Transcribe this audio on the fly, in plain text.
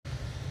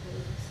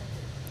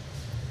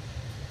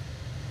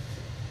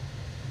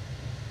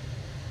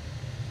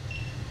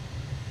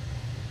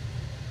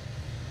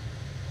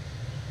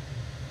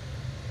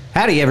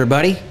Howdy,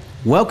 everybody.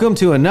 Welcome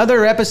to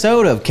another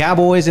episode of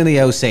Cowboys in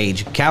the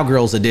Osage,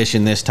 Cowgirls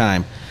edition this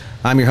time.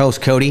 I'm your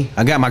host, Cody.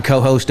 I got my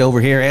co-host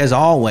over here, as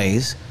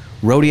always,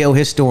 rodeo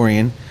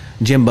historian,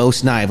 Jimbo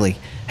Snively.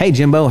 Hey,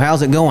 Jimbo,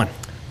 how's it going?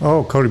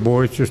 Oh, Cody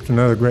boy, it's just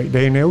another great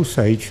day in the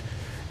Osage.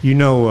 You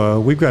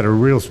know, we've got a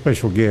real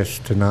special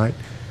guest tonight.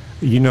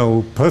 You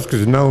know, Pawhuska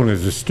is known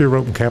as the steer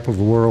roping capital of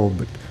the world,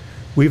 but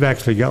we've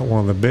actually got one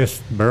of the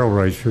best barrel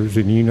racers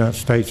in the United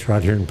States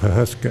right here in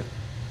Pawhuska.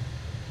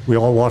 We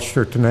all watched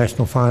her at the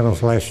national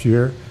finals last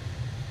year,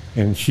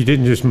 and she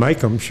didn't just make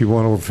them. She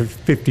won over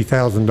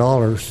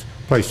 $50,000,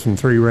 placed in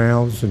 3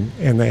 rounds and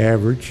the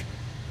average.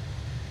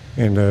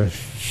 And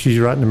she's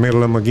right in the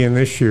middle of them again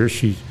this year.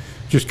 She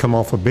just come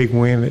off a big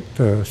win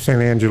at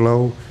San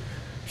Angelo.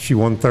 She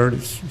won 3rd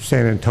at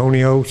San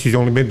Antonio. She's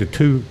only been to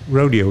 2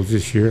 rodeos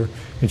this year,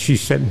 and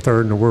she's sitting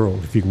 3rd in the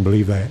world, if you can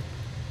believe that.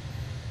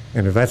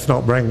 And if that's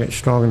not bragging it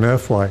strong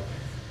enough, why,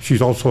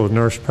 she's also a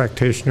nurse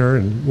practitioner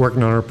and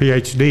working on her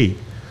PhD.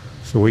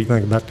 So what do you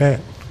think about that?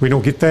 We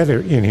don't get that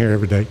in here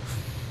every day.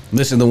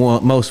 This is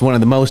one of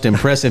the most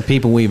impressive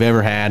people we've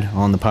ever had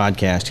on the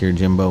podcast here,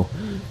 Jimbo.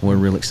 We're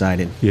real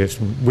excited. Yes,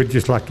 we'd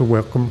just like to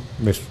welcome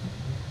Miss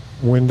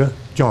Wenda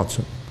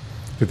Johnson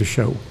to the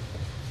show.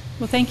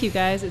 Well, thank you,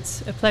 guys.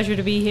 It's a pleasure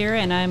to be here,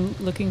 and I'm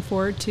looking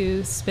forward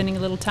to spending a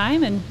little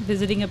time and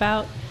visiting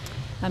about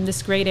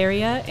this great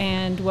area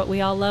and what we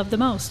all love the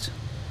most.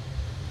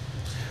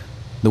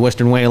 The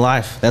Western way of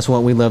life. That's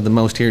what we love the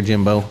most here,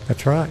 Jimbo.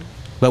 That's right.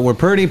 But we're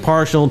pretty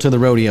partial to the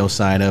rodeo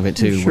side of it,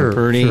 too. Sure,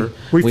 sure.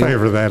 We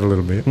favor that a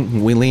little bit.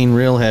 We lean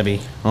real heavy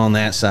on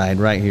that side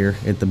right here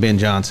at the Ben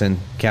Johnson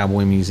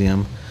Cowboy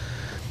Museum.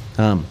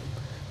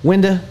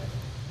 Wenda,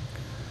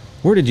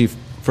 where did you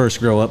first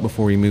grow up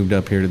before you moved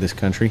up here to this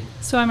country?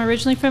 So I'm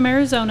originally from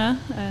Arizona,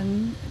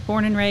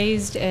 born and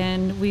raised,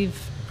 and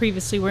we've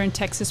previously were in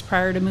Texas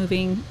prior to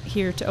moving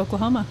here to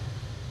Oklahoma.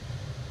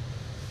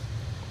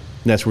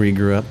 That's where you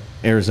grew up,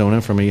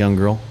 Arizona, from a young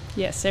girl?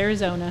 Yes,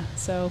 Arizona.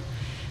 So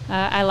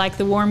I like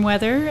the warm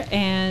weather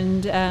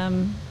and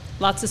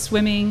lots of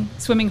swimming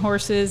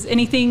horses,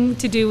 anything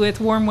to do with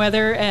warm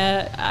weather,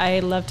 I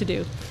love to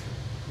do.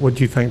 What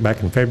did you think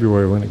back in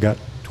February when it got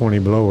 20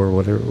 below or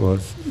whatever it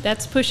was?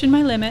 That's pushing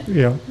my limit.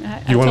 Yeah.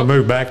 You want to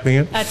move back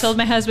then? I told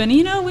my husband,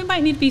 we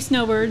might need to be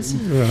snowbirds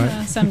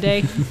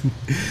someday.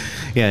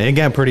 Yeah, it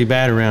got pretty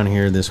bad around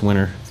here this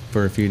winter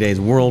for a few days.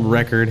 World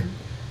record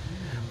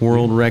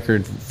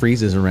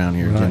freezes around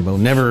here, right. Jimbo.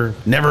 Never,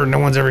 no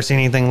one's ever seen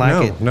anything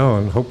like it. No,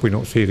 and hope we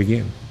don't see it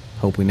again.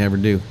 Hope we never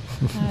do.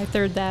 I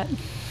third that.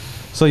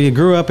 So you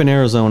grew up in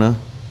Arizona.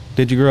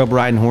 Did you grow up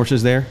riding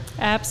horses there?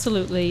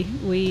 Absolutely.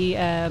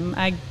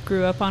 I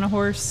grew up on a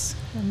horse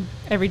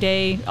every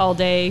day, all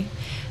day.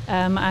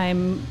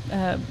 I'm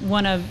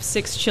one of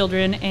 6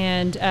 children,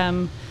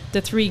 and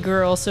the 3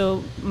 girls,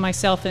 so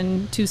myself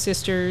and 2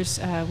 sisters,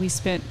 we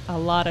spent a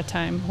lot of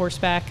time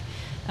horseback.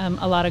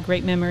 A lot of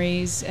great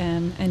memories,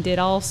 and did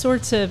all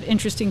sorts of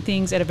interesting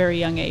things at a very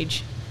young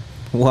age.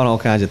 What all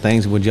kinds of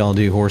things would y'all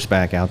do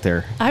horseback out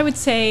there? I would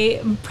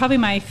say probably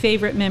my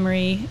favorite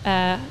memory,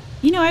 I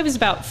was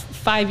about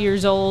 5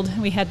 years old.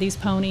 We had these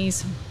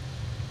ponies.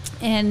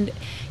 And,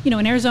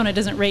 in Arizona it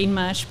doesn't rain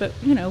much, but,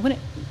 when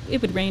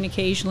it would rain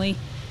occasionally.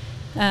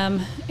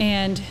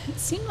 And it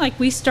seemed like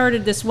we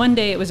started this one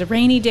day. It was a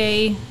rainy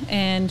day,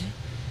 and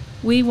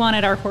we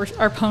wanted our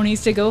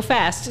ponies to go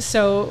fast.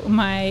 So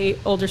my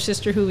older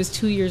sister, who was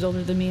 2 years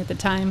older than me at the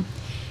time,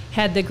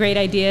 had the great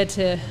idea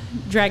to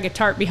drag a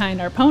tarp behind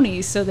our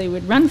ponies so they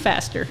would run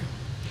faster.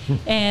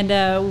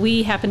 And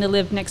we happened to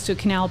live next to a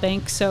canal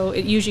bank, so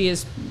it usually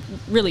is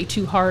really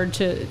too hard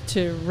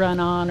to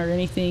run on or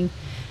anything.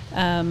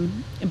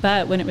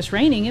 But when it was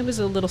raining, it was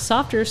a little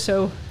softer,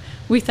 so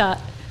we thought,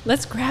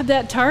 let's grab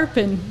that tarp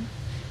and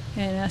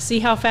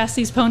see how fast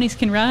these ponies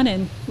can run.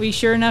 And we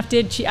sure enough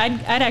did.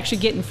 I'd actually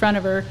get in front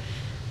of her.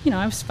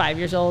 I was 5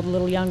 years old, a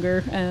little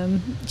younger.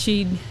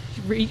 She'd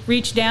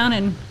reach down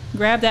and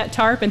grab that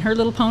tarp, and her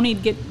little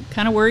pony'd get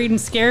kind of worried and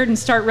scared and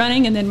start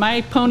running, and then my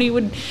pony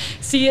would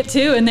see it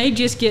too, and they'd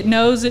just get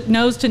nose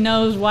to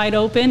nose wide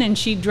open, and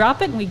she'd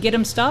drop it, and we'd get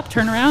them stopped,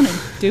 turn around, and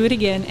do it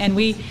again. And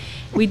we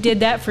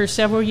did that for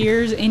several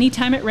years.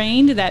 Anytime it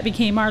rained, that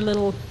became our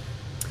little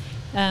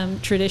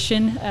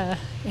tradition.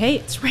 Hey,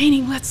 it's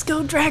raining, let's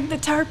go drag the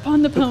tarp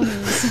on the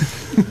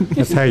ponies.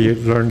 That's how you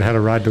learned how to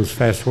ride those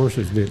fast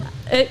horses, didn't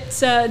it? It's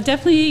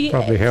definitely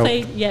probably helped.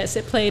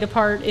 It played a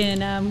part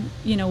in,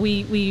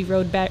 we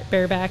rode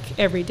bareback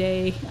every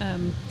day,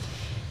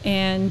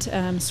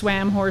 and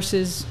swam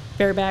horses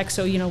bareback,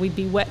 so, we'd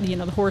be wet,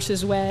 the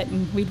horses wet,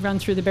 and we'd run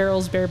through the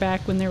barrels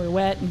bareback when they were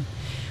wet. And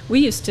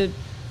we used to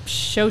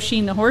show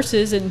sheen the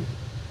horses and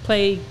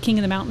play King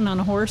of the Mountain on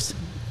a horse,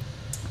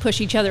 push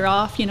each other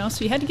off,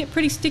 so you had to get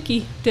pretty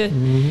sticky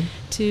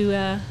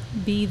to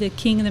be the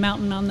king of the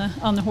mountain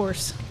on the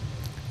horse.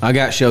 I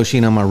got show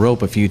sheen on my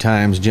rope a few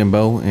times,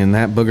 Jimbo, and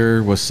that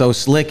booger was so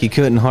slick you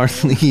couldn't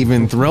hardly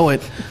even throw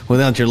it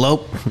without your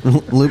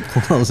loop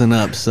closing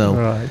up. So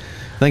right.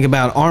 Think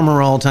about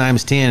Armor All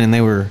times 10, and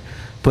they were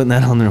putting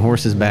that on their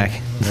horse's back,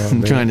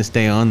 trying to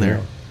stay on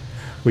there.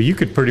 Well, you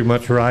could pretty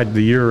much ride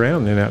the year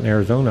round then out in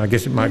Arizona. I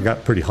guess it might have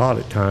got pretty hot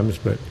at times,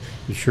 but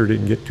it sure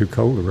didn't get too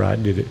cold to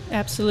ride, did it?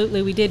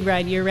 Absolutely, we did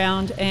ride year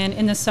round, and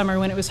in the summer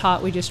when it was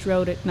hot, we just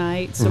rode at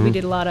night. So we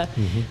did a lot of,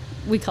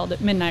 we called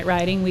it midnight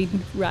riding. We'd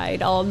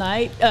ride all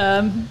night.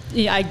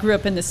 Yeah, I grew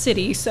up in the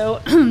city,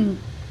 so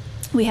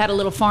we had a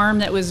little farm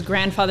that was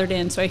grandfathered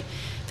in. So I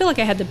feel like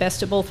I had the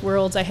best of both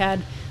worlds. I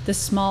had the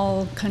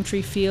small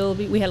country feel.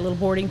 We had a little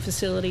boarding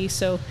facility,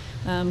 so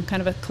kind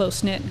of a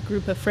close-knit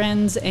group of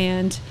friends,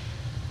 and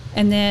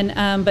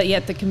then, but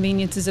yet the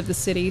conveniences of the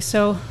city.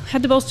 So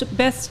had the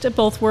best of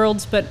both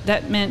worlds, but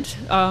that meant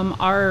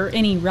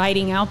any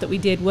riding out that we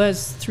did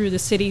was through the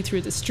city,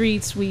 through the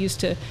streets. We used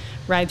to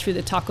ride through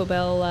the Taco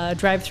Bell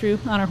drive-through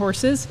on our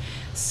horses.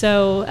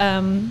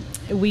 So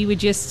we would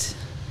just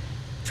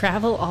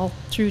travel all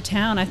through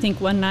town. I think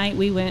one night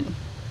we went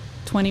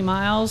 20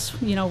 miles,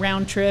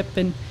 round trip,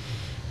 and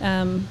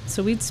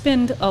so we'd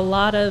spend a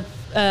lot of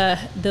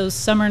those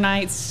summer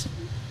nights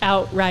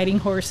out riding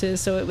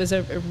horses. So it was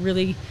a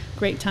really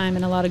great time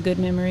and a lot of good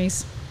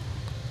memories.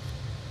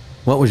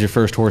 What was your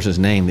first horse's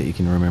name that you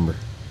can remember?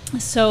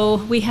 So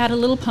we had a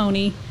little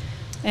pony,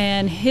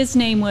 and his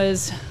name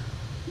was,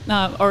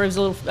 or it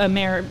was a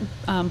mare,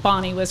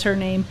 Bonnie was her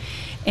name.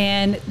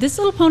 And this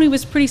little pony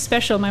was pretty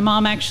special. My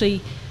mom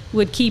actually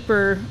would keep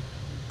her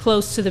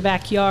close to the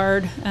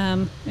backyard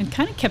and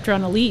kind of kept her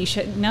on a leash.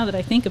 Now that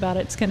I think about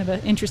it, it's kind of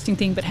an interesting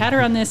thing, but had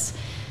her on this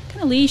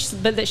kind of leash,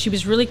 but that she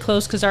was really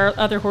close because our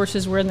other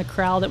horses were in the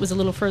corral that was a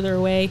little further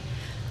away.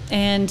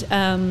 And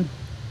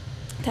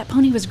that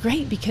pony was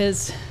great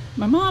because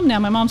my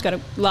mom's got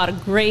a lot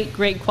of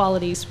great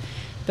qualities,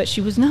 but she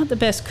was not the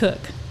best cook.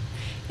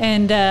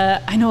 And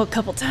I know a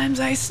couple times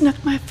I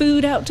snuck my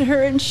food out to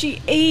her and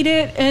she ate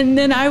it, and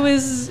then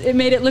it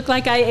made it look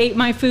like I ate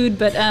my food,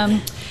 but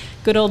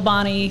good old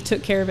Bonnie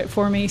took care of it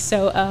for me.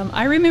 So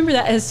I remember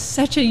that as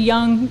such a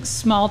young,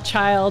 small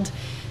child,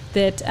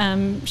 that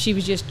she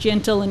was just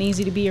gentle and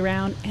easy to be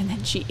around, and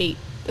then she ate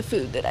the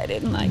food that I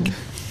didn't like.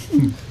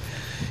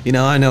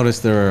 I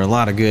noticed there are a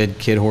lot of good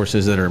kid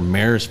horses that are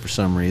mares for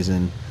some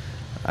reason.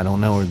 I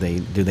don't know,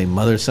 do they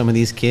mother some of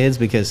these kids?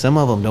 Because some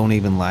of them don't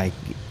even like,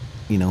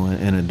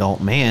 an adult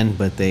man,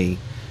 but they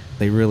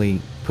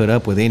really put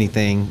up with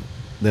anything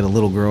that a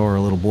little girl or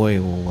a little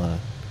boy will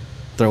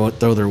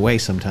throw their way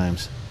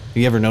sometimes. Have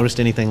you ever noticed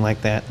anything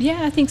like that? Yeah,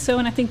 I think so,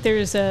 and I think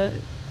there's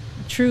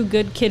true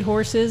good kid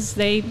horses.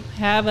 They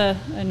have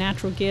a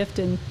natural gift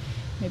and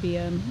maybe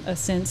a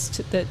sense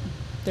that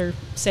they're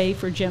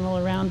safe or gentle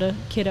around a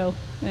kiddo,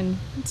 and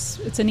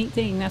it's a neat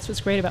thing. That's what's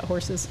great about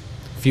horses.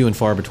 Few and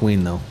far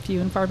between, though. Few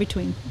and far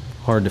between.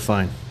 Hard to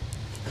find.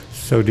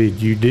 So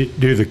did you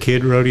do the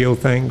kid rodeo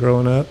thing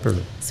growing up, or?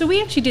 So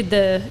we actually did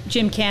the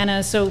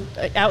gymkhana. So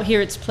out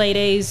here it's play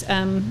days.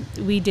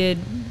 We did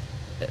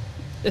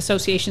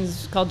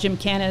associations called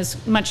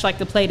gymkhanas, much like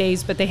the play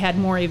days, but they had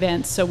more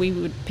events. So we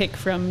would pick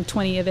from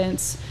 20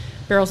 events.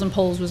 Barrels and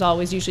poles was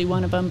always usually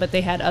one of them, but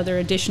they had other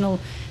additional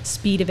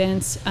speed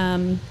events.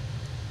 And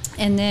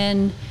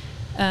then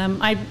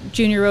I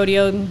junior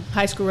rodeoed,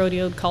 high school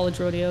rodeoed, college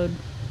rodeoed.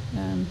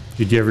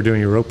 Did you ever do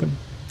any roping?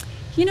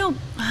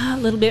 A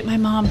little bit. My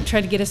mom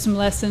tried to get us some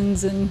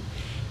lessons, and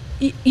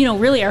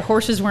really our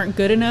horses weren't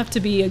good enough to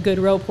be a good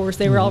rope horse.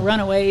 They were all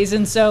runaways,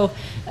 and so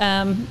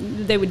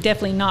they would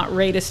definitely not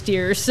rate a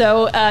steer.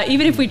 So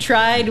even if we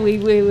tried, we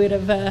would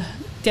have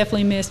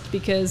definitely missed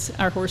because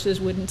our horses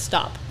wouldn't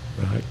stop.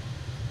 Right.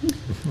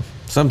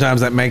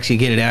 Sometimes that makes you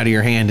get it out of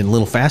your hand a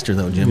little faster,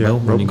 though, Jimbo.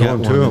 Yeah, rope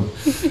going to them.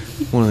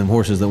 One of them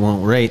horses that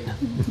won't rate.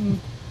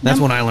 That's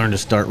when I learned to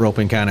start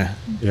roping kind of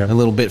a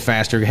little bit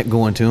faster,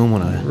 going to them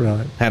when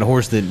I had a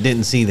horse that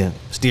didn't see the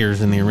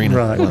steers in the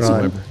arena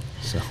whatsoever.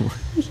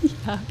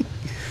 Right.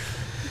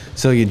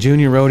 So you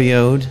junior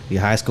rodeoed, you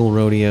high school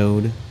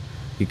rodeoed,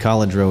 you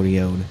college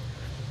rodeoed.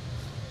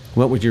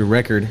 What was your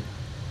record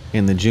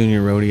in the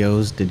junior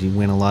rodeos? Did you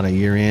win a lot of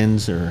year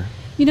ends, or?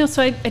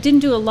 So I didn't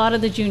do a lot of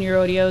the junior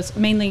rodeos,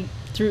 mainly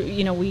through,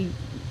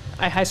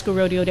 I high school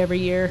rodeoed every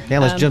year. Yeah,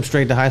 let's jump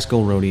straight to high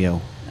school rodeo.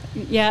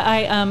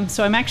 Yeah,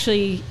 so I'm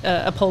actually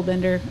a pole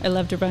bender. I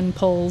love to run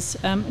poles.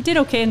 Did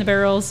okay in the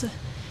barrels.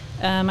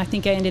 I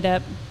think I ended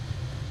up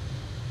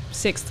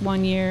 6th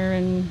one year,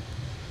 and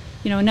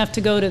enough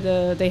to go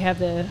to they have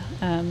the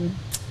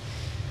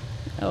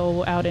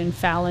out in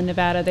Fallon,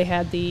 Nevada. They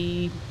had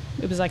it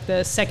was like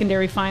the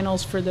secondary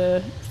finals for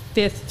the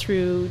 5th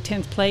through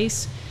 10th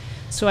place.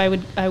 So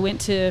I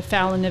went to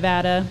Fallon,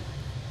 Nevada,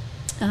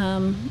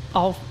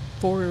 all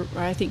for,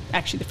 I think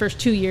actually the first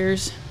 2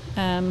 years.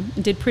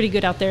 Did pretty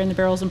good out there in the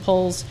barrels and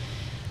poles,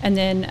 and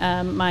then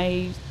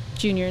my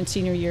junior and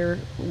senior year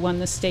won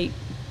the state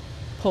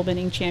pole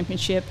bending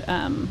championship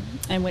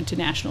and went to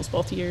nationals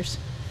both years.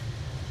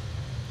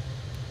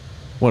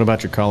 What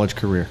about your college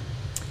career?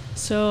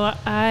 So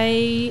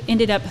I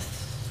ended up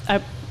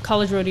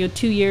college rodeo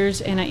 2 years,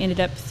 and I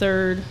ended up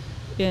 3rd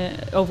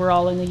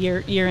overall in the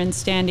year-end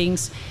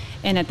standings.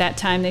 And at that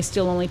time, they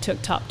still only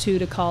took top 2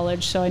 to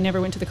college, so I never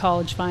went to the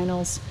college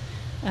finals.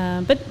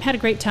 But had a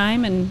great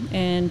time,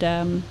 and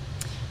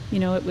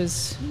it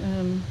was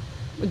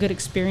a good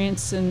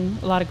experience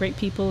and a lot of great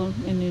people,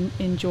 and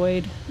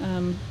enjoyed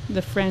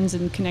the friends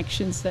and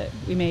connections that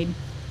we made.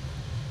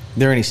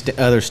 There any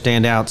other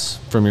standouts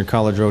from your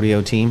college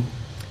rodeo team?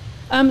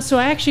 So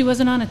I actually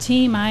wasn't on a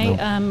team. I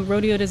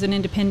rodeoed as an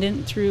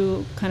independent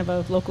through kind of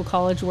a local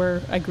college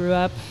where I grew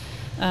up.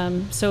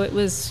 So it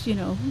was,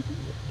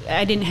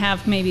 I didn't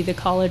have maybe the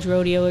college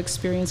rodeo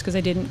experience because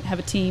I didn't have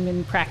a team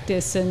and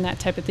practice and that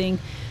type of thing.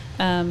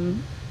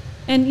 And,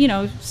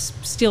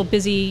 still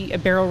busy. I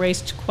barrel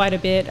raced quite a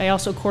bit. I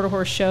also quarter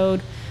horse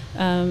showed,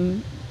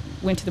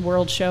 went to the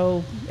World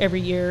Show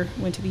every year,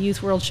 went to the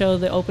Youth World Show,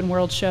 the Open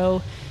World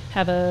Show,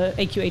 have a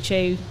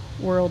AQHA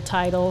world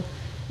title.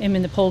 I'm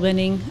in the pole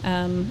bending.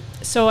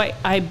 So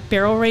I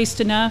barrel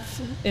raced enough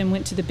and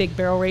went to the big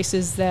barrel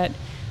races that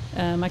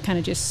I kind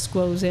of just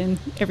squoze in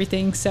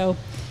everything. So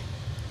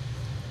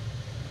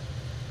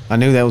I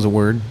knew that was a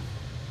word.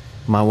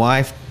 My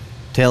wife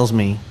tells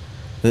me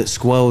that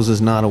squoze is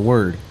not a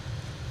word,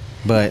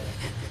 but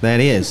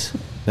that is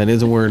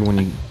a word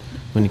when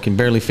you can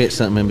barely fit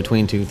something in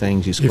between two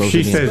things. You squoze If she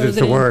it in. says it's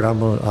a word,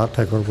 I'll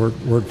take her word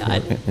for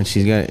it. And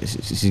she's going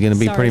to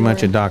be Sorry, pretty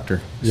much a Lori.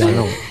 doctor. Yeah, I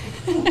know.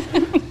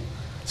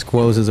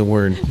 Squoze is a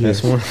word.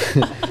 Yes. That's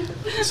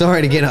one.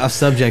 Sorry to get off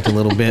subject a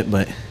little bit,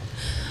 but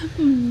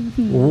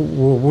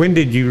Well, when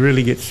did you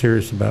really get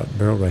serious about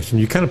barrel racing?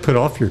 You kind of put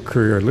off your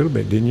career a little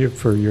bit, didn't you,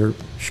 for your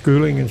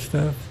schooling and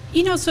stuff?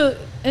 So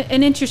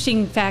an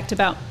interesting fact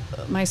about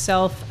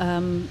myself,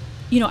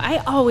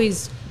 I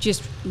always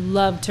just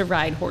loved to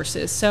ride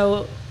horses.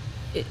 So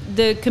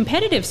the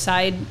competitive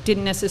side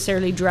didn't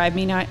necessarily drive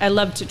me. Now, I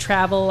love to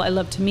travel, I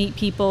love to meet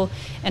people,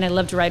 and I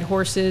love to ride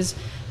horses.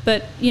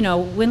 But,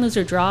 win, lose,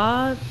 or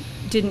draw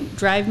didn't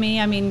drive me.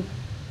 I mean,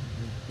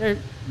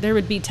 there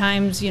would be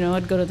times,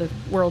 I'd go to the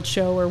World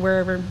Show or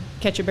wherever,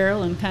 catch a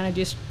barrel and kind of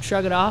just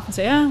shrug it off and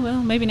say,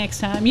 well, maybe next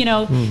time,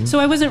 Mm-hmm. So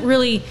I wasn't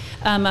really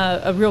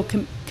a real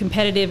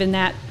competitive in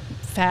that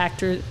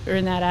fact or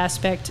in that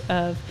aspect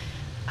of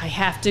I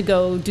have to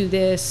go do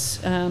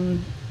this.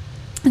 And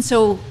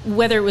so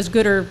whether it was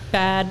good or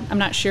bad, I'm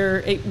not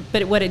sure.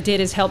 But what it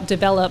did is help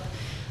develop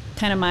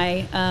kind of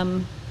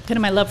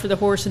my love for the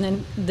horse and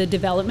then the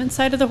development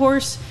side of the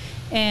horse.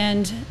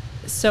 And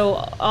so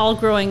all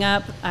growing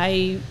up,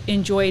 I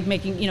enjoyed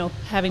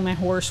having my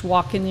horse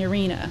walk in the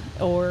arena,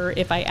 or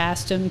if I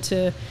asked him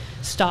to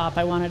stop,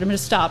 I wanted him to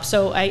stop.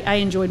 So I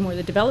enjoyed more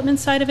the development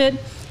side of it.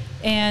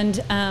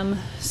 And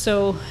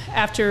so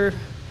after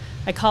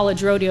I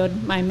college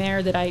rodeoed, my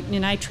mare that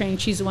I trained,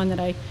 she's the one that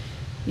I,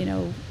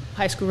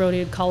 high school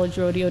rodeoed, college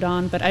rodeoed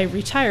on, but I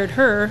retired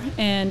her,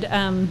 and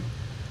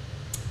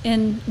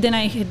then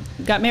I had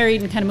got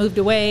married and kind of moved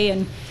away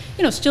and,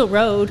 still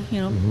rode,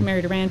 Mm-hmm.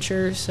 married a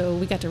rancher, so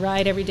we got to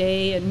ride every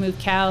day and move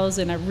cows,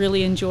 and I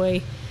really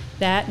enjoy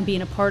that and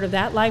being a part of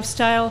that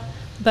lifestyle.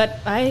 But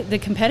the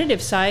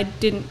competitive side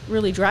didn't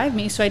really drive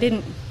me, so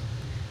I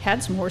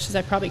had some horses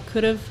I probably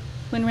could have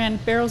when ran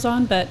barrels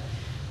on, but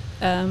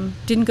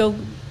didn't go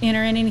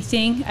enter in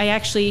anything. I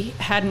actually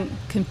hadn't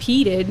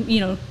competed,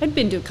 I'd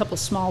been to a couple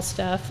small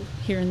stuff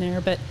here and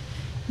there, but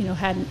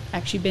hadn't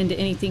actually been to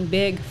anything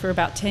big for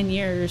about 10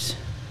 years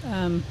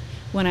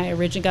when I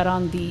originally got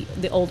on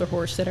the older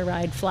horse that I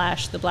ride,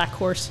 Flash, the black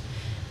horse.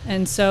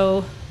 And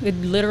so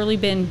it'd literally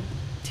been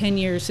 10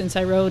 years since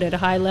I rode at a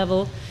high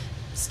level,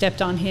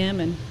 stepped on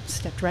him and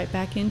stepped right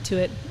back into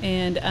it,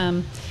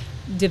 and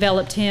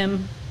developed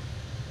him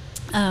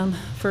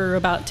for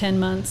about 10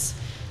 months.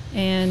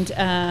 And,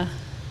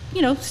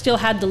 still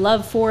had the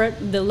love for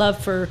it, the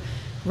love for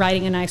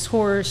riding a nice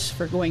horse,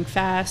 for going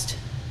fast,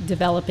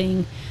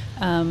 developing,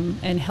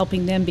 and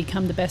helping them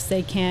become the best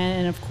they can.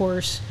 And of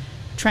course,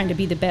 trying to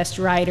be the best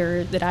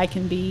rider that I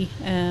can be,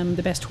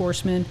 the best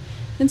horseman.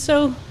 And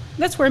so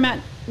that's where I'm at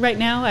right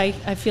now.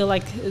 I feel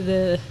like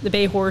the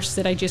bay horse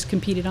that I just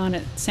competed on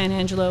at San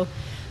Angelo,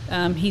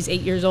 he's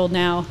 8 years old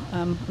now.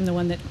 I'm the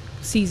one that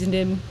seasoned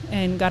him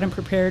and got him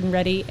prepared and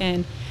ready,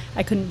 and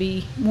I couldn't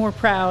be more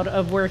proud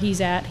of where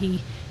he's at.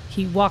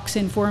 He walks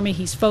in for me,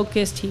 he's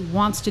focused, he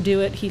wants to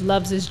do it, he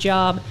loves his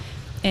job,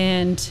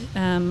 and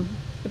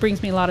it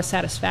brings me a lot of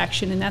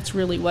satisfaction, and that's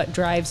really what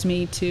drives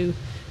me to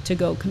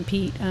go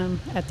compete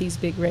at these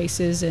big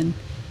races and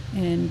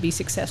be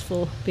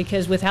successful.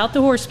 Because without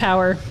the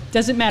horsepower,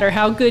 doesn't matter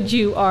how good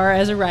you are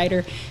as a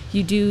rider,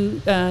 you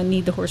do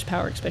need the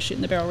horsepower, especially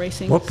in the barrel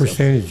racing. What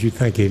percentage do you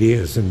think it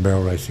is in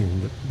barrel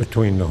racing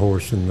between the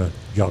horse and the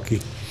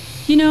jockey?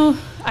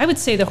 I would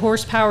say the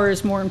horsepower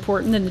is more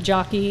important than the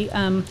jockey.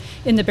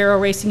 In the barrel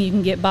racing, you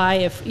can get by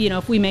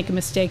if we make a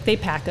mistake, they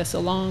pack us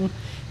along,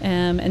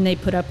 and they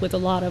put up with a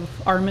lot of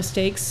our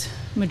mistakes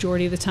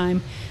majority of the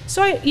time.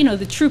 So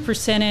the true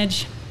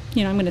percentage,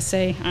 I'm going to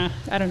say,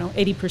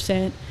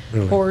 80%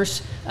 Really?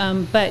 horse.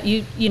 But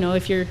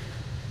if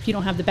you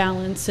don't have the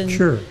balance and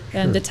Sure.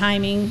 the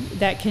timing,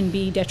 that can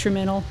be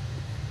detrimental.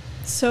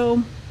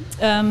 So,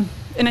 and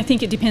I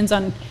think it depends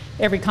on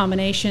every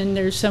combination.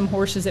 There's some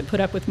horses that put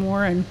up with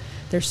more, and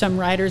there's some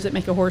riders that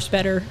make a horse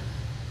better.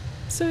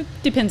 So it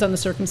depends on the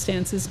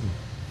circumstances.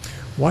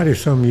 Why do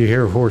some you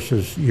hear of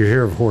horses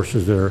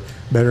that are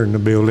better in the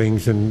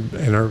buildings and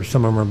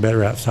some of them are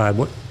better outside?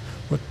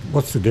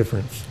 What's the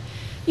difference?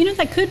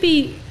 That could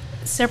be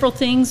several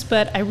things,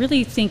 but I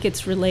really think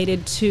it's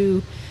related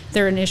to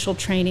their initial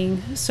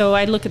training. So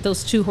I look at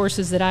those two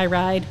horses that I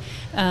ride.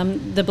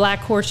 The black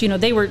horse,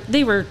 they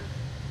were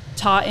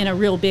taught in a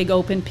real big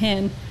open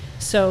pen,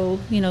 so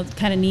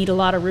kind of need a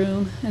lot of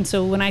room. And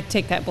so when I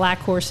take that black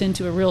horse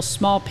into a real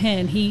small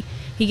pen, he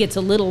gets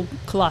a little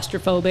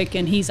claustrophobic,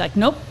 and he's like,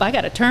 nope, I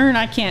got to turn.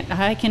 I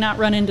cannot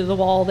run into the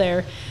wall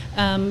there.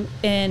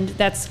 And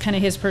that's kind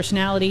of his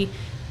personality.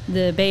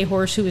 The bay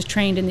horse, who was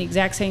trained in the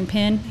exact same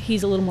pen,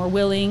 he's a little more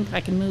willing. I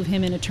can move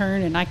him in a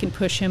turn, and I can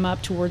push him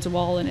up towards a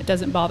wall, and it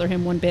doesn't bother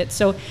him one bit.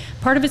 So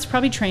part of it's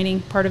probably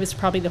training, part of it's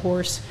probably the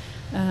horse,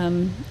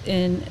 and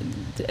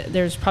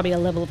there's probably a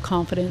level of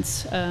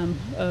confidence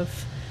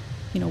of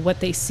what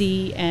they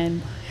see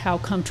and how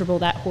comfortable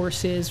that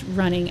horse is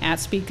running at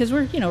speed, because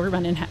we're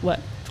running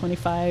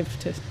 25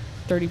 to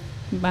 30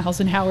 miles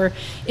an hour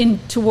in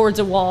towards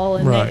a wall,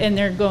 and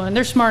right.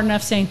 they're smart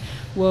enough saying,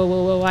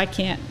 whoa, I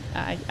can't,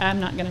 I'm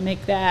not going to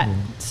make that.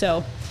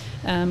 So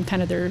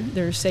kind of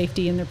their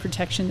safety and their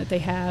protection that they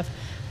have.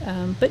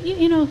 But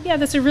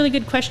that's a really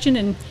good question,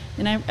 and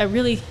I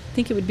really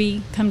think it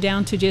would come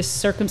down to just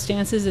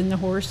circumstances and the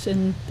horse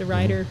and the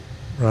rider.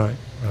 Right.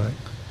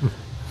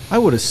 I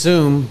would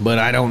assume, but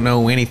I don't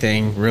know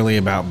anything really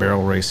about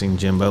barrel racing,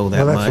 Jimbo,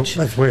 much.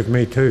 That's with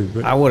me too.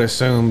 But I would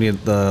assume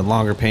the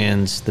longer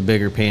pins, the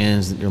bigger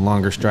pins, your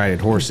longer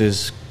strided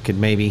horses could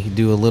maybe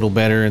do a little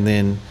better, and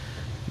then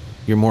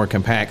your more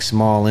compact,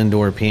 small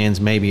indoor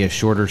pins, maybe a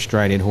shorter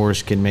strided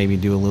horse could maybe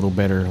do a little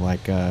better,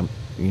 like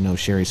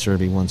Sherry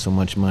Serby won so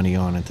much money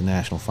on at the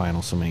national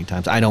final so many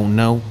times. I don't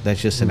know.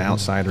 That's just an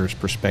outsider's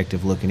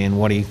perspective looking in.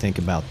 What do you think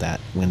about that,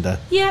 Linda?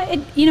 Yeah,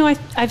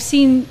 I've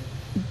seen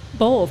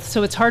both,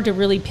 so it's hard to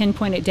really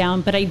pinpoint it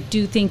down, but I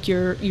do think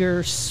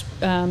your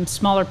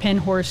smaller pin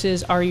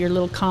horses are your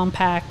little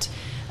compact,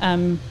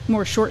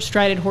 more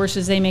short-strided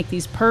horses. They make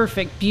these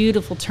perfect,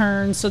 beautiful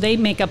turns, so they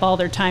make up all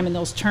their time in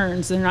those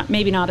turns. They're not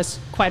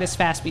quite as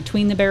fast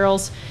between the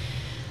barrels,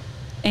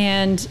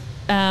 and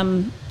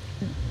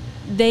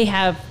they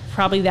have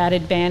probably that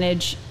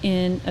advantage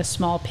in a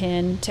small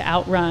pin to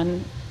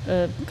outrun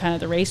kind of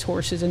the race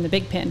horses in the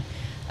big pin.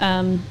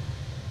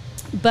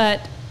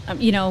 But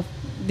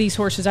these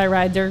horses I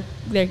ride, they're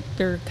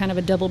kind of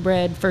a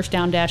double-bred first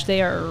down dash.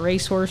 They are a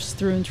racehorse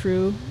through and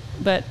through,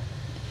 but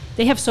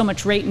they have so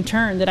much rate and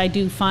turn that I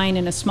do find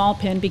in a small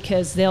pen,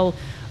 because they'll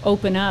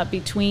open up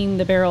between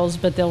the barrels,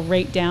 but they'll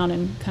rate down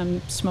and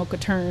come smoke a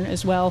turn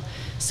as well.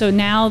 So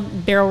now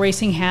barrel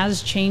racing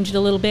has changed a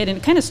little bit, and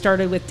it kind of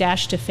started with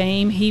Dash to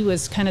Fame. He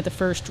was kind of the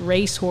first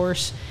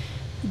racehorse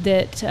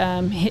that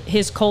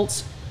his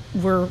colts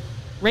were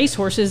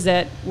racehorses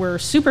that were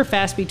super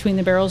fast between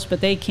the barrels,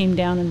 but they came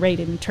down and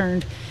rated and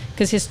turned.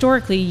 Because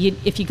historically,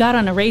 if you got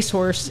on a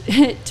racehorse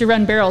to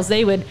run barrels,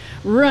 they would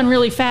run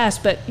really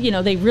fast, but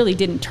they really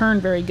didn't turn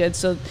very good.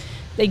 So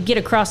they'd get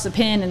across the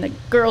pen, and the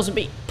girls would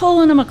be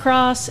pulling them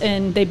across,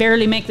 and they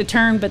barely make the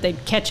turn, but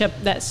they'd catch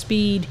up that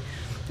speed.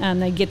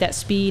 They'd get that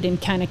speed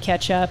and kind of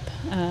catch up,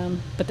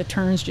 but the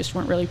turns just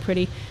weren't really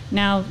pretty.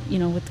 Now,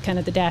 with kind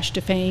of the Dash to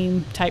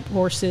Fame type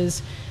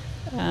horses,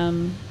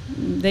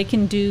 they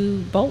can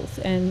do both,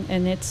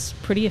 and it's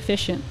pretty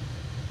efficient.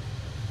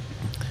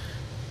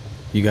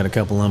 You got a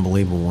couple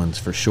unbelievable ones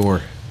for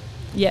sure.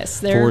 Yes,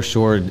 for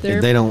sure.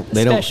 They don't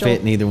special. fit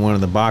in either one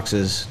of the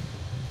boxes,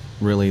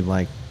 really,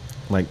 like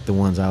the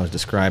ones I was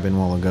describing a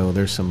while ago.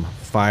 There's some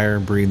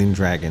fire-breathing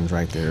dragons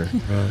right there,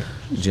 right.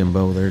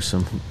 Jimbo. There's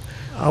some.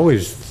 I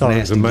always thought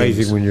it was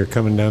amazing games. when you're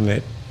coming down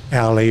that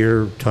alley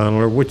or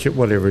tunnel or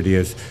whatever it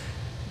is.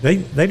 They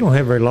don't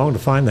have very long to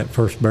find that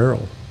first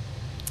barrel.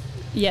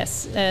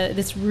 Yes,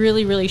 it's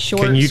really, really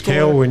short. Can you score.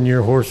 tell when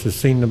your horse has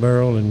seen the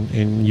barrel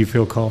and you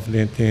feel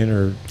confident then?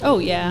 Or Oh,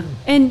 yeah.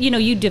 And,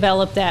 you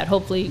develop that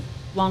hopefully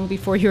long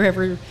before you're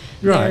ever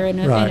there in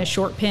a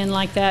short pin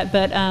like that.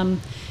 But,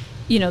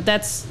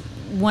 that's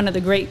one of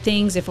the great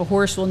things. If a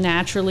horse will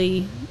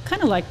naturally,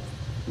 kind of like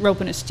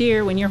roping a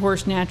steer, when your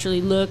horse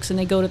naturally looks and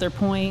they go to their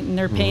point and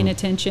they're paying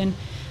attention,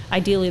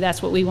 ideally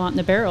that's what we want in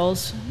the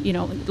barrels.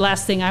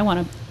 Last thing I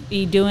want to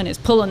be doing is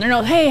pulling their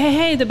nose.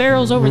 Hey, the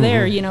barrel's over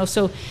there.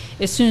 So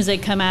as soon as they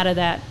come out of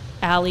that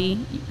alley,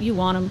 you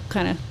want them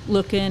kind of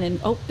looking and,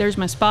 oh, there's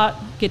my spot,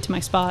 get to my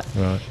spot.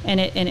 Right. And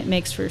it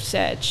makes for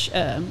such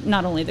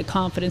not only the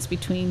confidence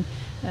between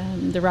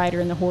the rider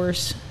and the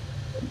horse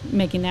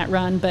making that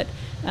run, but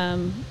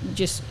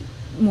just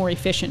more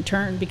efficient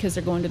turn, because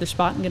they're going to their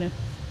spot and going to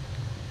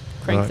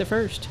crank the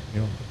first.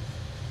 Yeah.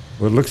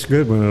 Well, it looks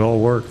good when it all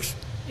works.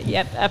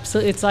 Yep,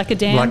 absolutely. It's like a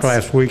dance. Like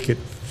last week at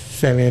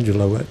San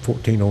Angelo at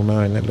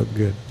 1409, that looked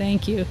good.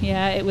 Thank you.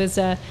 Yeah, it was.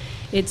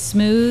 It's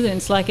smooth, and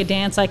it's like a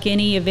dance, like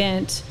any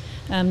event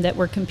that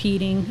we're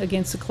competing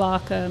against the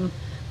clock.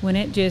 When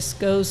it just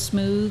goes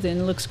smooth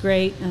and looks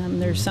great,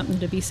 there's something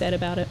to be said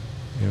about it.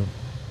 Yeah.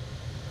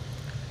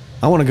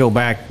 I want to go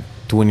back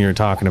to when you were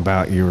talking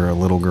about, you were a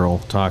little girl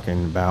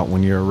talking about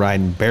when you were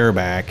riding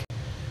bareback.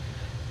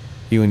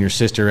 you and your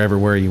sister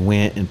everywhere you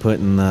went and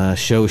putting the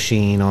show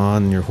sheen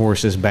on your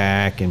horse's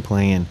back and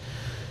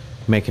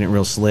making it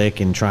real slick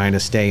and trying to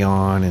stay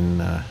on,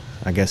 and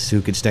I guess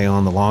who could stay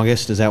on the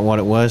longest. Is that what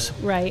it was?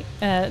 Right.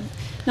 Not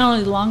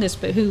only the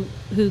longest, but who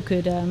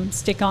could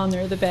stick on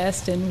there the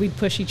best, and we'd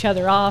push each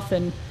other off,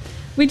 and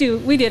we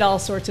did all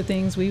sorts of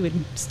things. We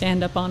would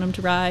stand up on them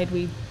to ride.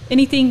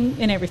 Anything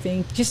and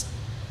everything. Just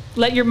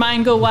let your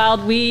mind go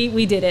wild.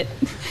 We did it.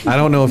 I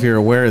don't know if you're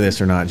aware of this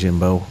or not,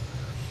 Jimbo,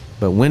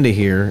 but Wenda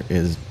here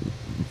is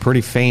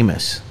pretty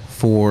famous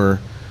for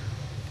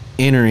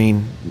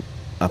entering,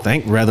 I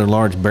think, rather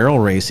large barrel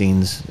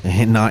racings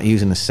and not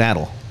using a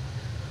saddle.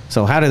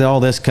 So how did all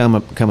this come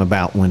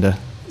about, Wenda?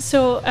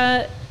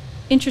 So,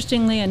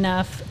 interestingly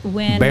enough,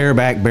 when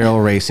bareback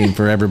barrel racing,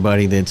 for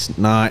everybody that's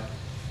not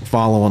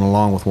following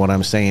along with what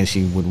I'm saying,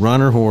 she would run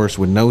her horse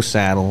with no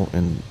saddle,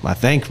 and I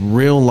think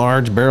real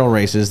large barrel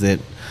races that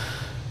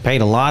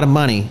paid a lot of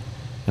money.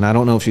 And I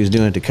don't know if she was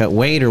doing it to cut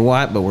weight or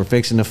what, but we're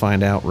fixing to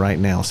find out right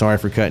now. Sorry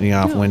for cutting you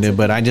off, Wenda,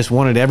 but I just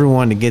wanted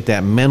everyone to get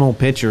that mental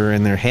picture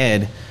in their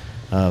head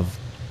of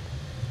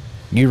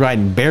you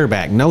riding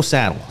bareback, no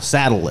saddle,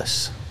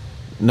 saddleless.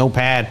 No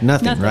pad,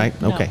 nothing. Right?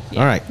 No, okay.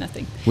 Yeah, all right.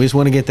 Nothing. We just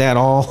want to get that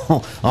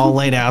all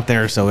laid out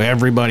there so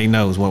everybody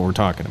knows what we're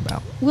talking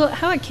about. Well,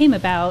 how it came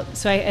about,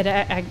 so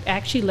I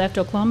actually left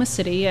Oklahoma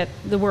City at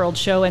the World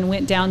Show and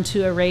went down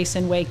to a race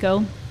in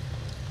Waco,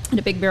 and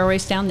a big barrel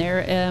race down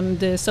there.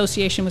 The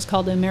association was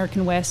called the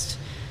American West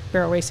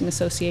Barrel Racing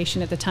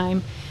Association at the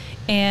time.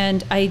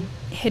 And I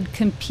had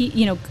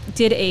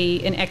did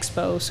an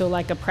expo, so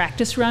like a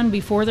practice run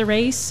before the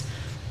race,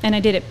 and I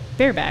did it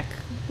bareback,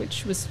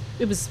 which was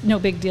no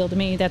big deal to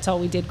me. That's all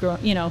we did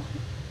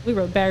we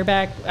rode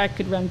bareback. I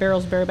could run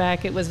barrels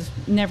bareback. It was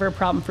never a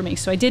problem for me.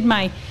 So I did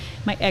my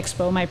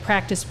expo, my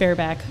practice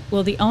bareback.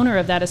 Well, the owner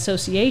of that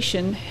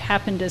association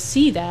happened to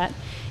see that,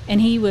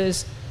 and he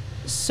was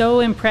so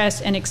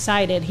impressed and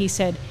excited. He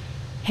said,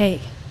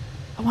 "Hey,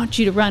 I want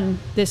you to run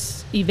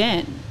this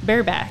event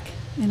bareback."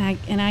 And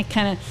I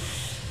kind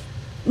of,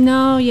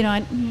 no,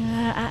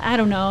 I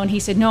don't know. And he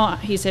said, "No."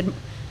 He said,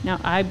 "Now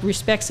I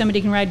respect somebody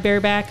who can ride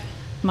bareback.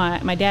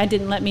 My dad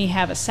didn't let me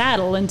have a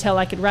saddle until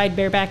I could ride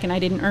bareback, and I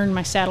didn't earn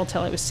my saddle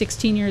till I was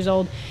 16 years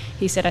old."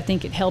 He said, "I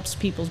think it helps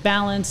people's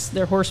balance,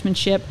 their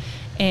horsemanship,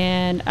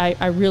 and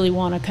I really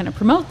want to kind of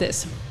promote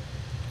this."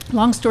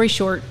 Long story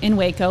short, in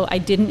Waco, I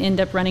didn't end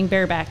up running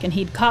bareback, and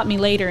he'd caught me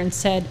later and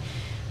said,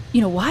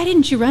 "Why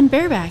didn't you run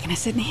bareback?" And I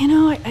said,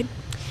 I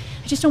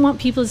just don't want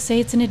people to say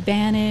it's an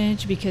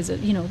advantage because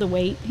of, the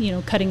weight,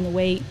 cutting the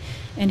weight.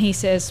 And he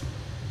says,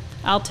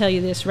 "I'll tell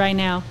you this right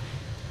now.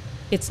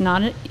 It's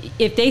not,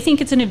 if they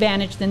think it's an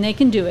advantage, then they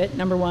can do it,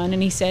 number one."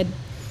 And he said,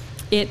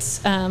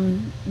 "It's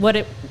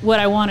what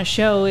I want to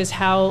show is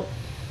how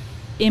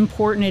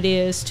important it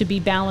is to be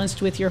balanced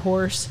with your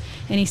horse."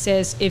 And he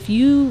says, "If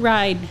you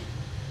ride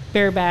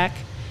bareback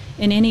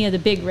in any of the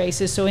big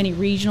races, so any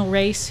regional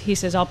race," he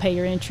says, "I'll pay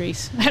your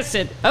entries." I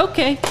said,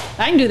 "Okay,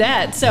 I can do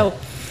that." So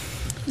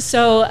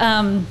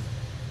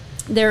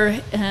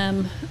there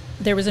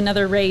was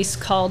another race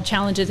called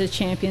Challenge of the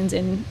Champions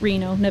in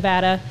Reno,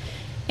 Nevada.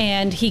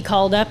 And he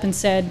called up and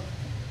said,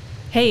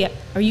 "Hey,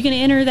 are you going to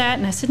enter that?"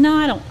 And I said,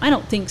 "No, I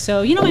don't think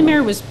so. My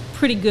mare was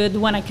pretty good. The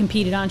one I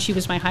competed on, she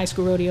was my high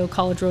school rodeo,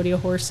 college rodeo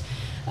horse.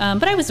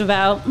 But I was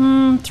about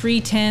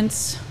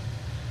 3/10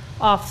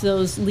 off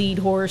those lead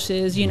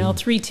horses,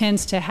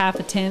 3/10 to half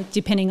a tenth,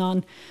 depending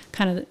on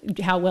kind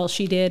of how well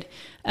she did.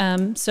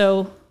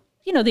 So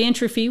the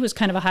entry fee was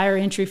kind of a higher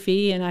entry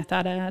fee, and I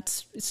thought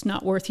it's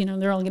not worth,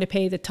 they're only going to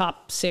pay the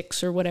top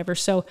 6 or whatever.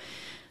 So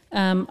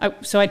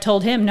I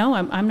told him, no,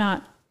 I'm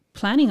not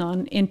planning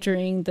on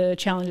entering the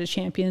Challenge of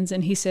Champions.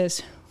 And he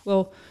says,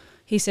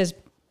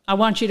 "I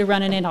want you to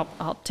run it in.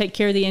 I'll take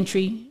care of the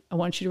entry. I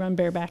want you to run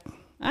bareback."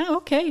 "Oh,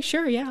 okay,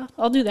 sure, yeah,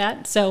 I'll do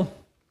that." So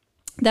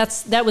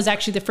that was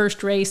actually the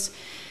first race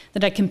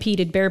that I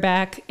competed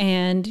bareback,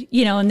 and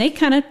and they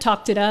kind of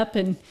talked it up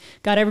and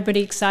got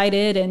everybody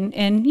excited, and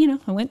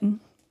I went and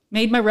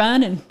made my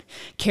run and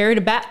carried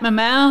a bat in my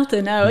mouth,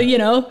 and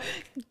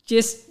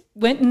just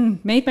went and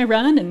made my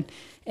run,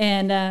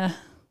 and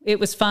it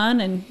was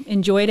fun and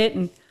enjoyed it,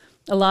 and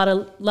a lot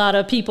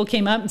of people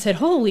came up and said,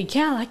 "Holy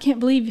cow, I can't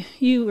believe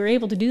you were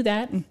able to do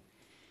that."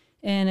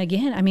 And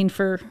again, I mean,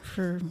 for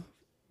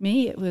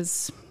me, it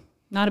was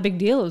not a big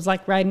deal. It was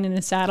like riding in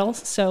a saddle.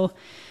 So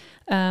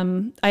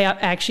I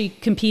actually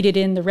competed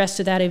in the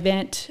rest of that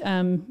event,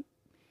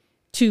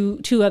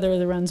 two other of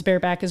the runs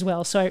bareback as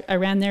well. So I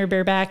ran there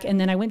bareback, and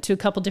then I went to a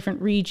couple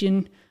different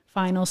region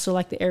finals, so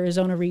like the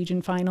Arizona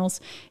region finals,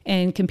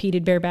 and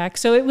competed bareback.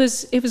 So it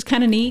was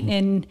kind of neat.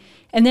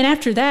 And then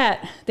after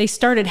that, they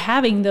started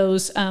having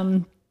those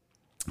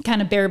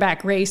kind of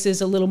bareback races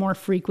a little more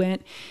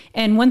frequent.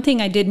 And one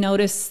thing I did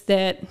notice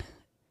that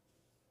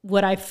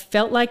what I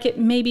felt like it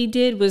maybe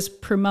did was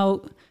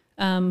promote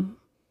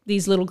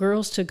these little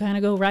girls to kind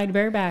of go ride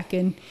bareback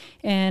and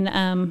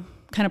kind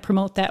of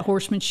promote that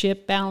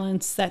horsemanship,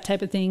 balance, that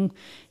type of thing.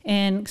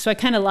 And so I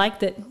kind of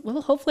liked that.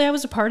 Well, hopefully I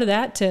was a part of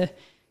that to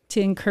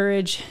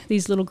encourage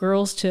these little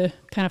girls to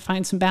kind of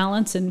find some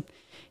balance and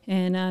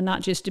and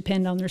not just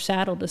depend on their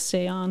saddle to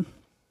stay on.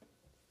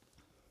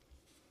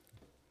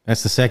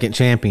 That's the second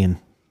champion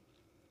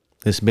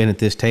that's been at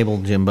this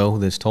table, Jimbo,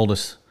 that's told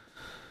us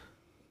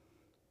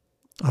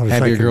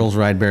have your girls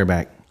ride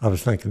bareback. I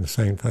was thinking the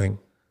same thing.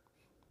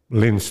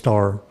 Lynn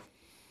Starr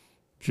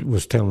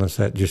was telling us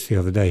that just the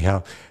other day,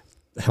 how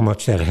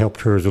much that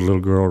helped her as a little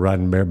girl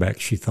riding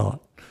bareback, she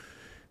thought.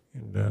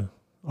 And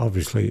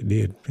obviously it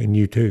did, and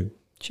you too.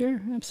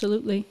 Sure,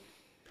 absolutely.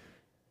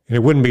 And it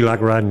wouldn't be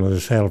like riding with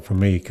a saddle for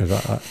me, because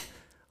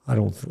I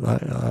don't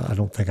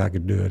think I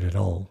could do it at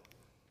all.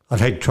 I'd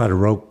hate to try to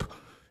rope,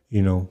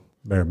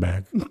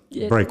 bareback,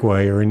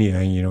 breakaway or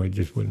anything. It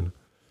just wouldn't.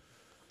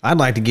 I'd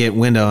like to get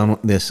Wenda on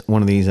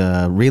one of these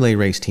relay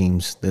race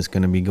teams that's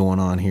going to be going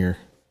on here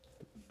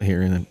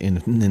in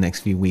the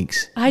next few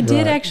weeks. I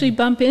did actually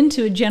bump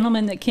into a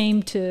gentleman that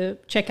came to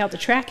check out the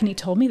track, and he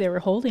told me they were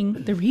holding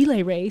the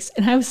relay race,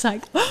 and I was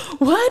like,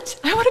 what?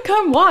 I want to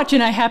come watch.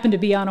 And I happened to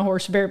be on a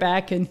horse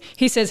bareback, and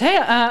he says, hey,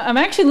 I'm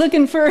actually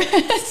looking for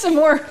some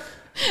more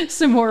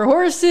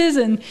horses,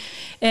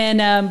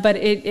 but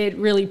it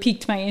really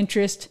piqued my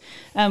interest.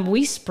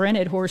 We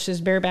sprinted horses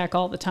bareback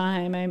all the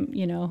time.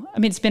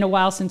 It's been a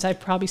while since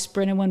I've probably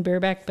sprinted one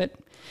bareback,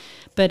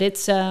 but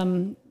it's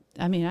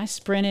I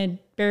sprinted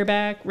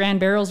bareback, ran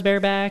barrels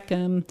bareback.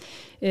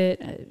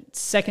 It's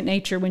second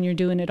nature when you're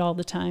doing it all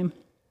the time.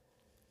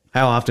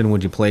 How often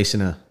would you place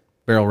in a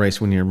barrel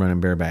race when you're running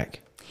bareback?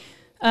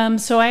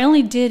 So I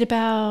only did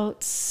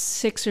about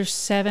 6 or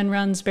 7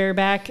 runs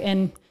bareback,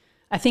 and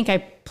I think I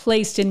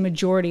placed in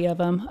majority of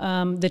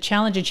them. The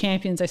Challenge of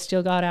Champions, I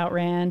still got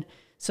outran.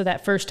 So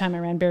that first time I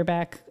ran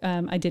bareback,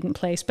 I didn't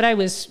place. But I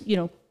was,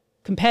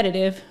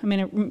 competitive. I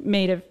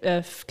made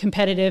a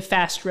competitive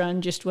fast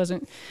run, just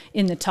wasn't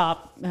in the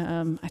top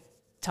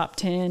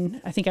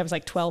 10. I think I was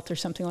like 12th or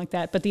something like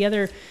that. But the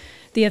other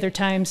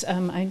times,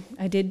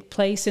 I did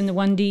place in the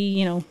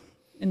 1D,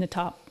 in the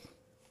top,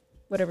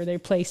 whatever they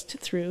placed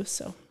through.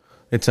 So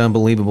it's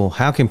unbelievable.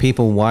 How can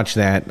people watch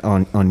that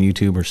on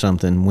YouTube or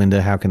something? Wenda,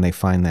 how can they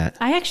find that?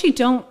 I actually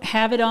don't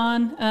have it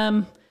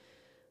on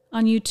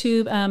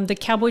YouTube. The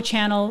Cowboy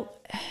Channel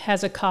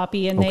has a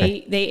copy, and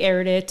they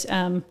aired it.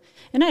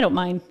 And I don't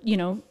mind,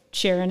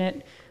 sharing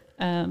it.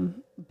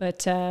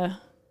 But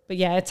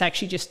yeah, it's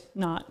actually just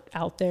not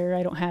out there.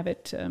 I don't have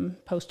it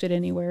posted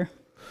anywhere.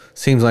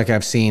 Seems like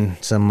I've seen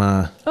some.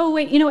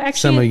 Actually,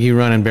 some of you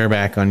running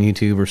bareback on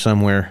YouTube or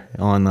somewhere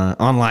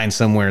online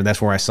somewhere. That's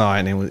where I saw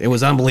it, and it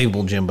was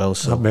unbelievable, Jimbo.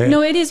 So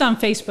no, it is on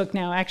Facebook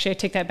now. Actually, I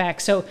take that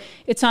back. So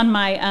it's on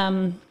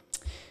my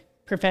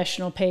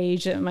professional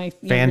page, my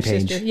fan younger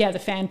page. sister. Yeah, the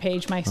fan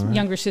page. My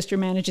younger sister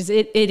manages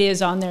it. It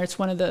is on there. It's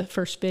one of the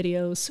first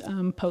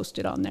videos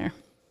posted on there.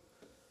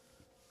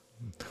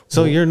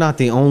 So you're not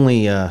the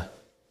only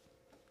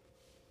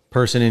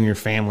person in your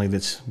family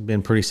that's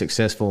been pretty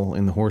successful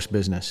in the horse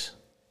business.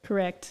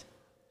 Correct.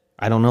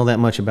 I don't know that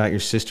much about your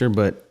sister,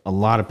 but a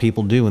lot of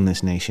people do in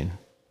this nation.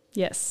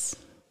 Yes.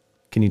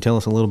 Can you tell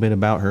us a little bit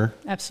about her?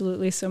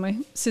 Absolutely. So my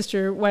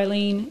sister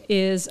Wileen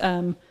is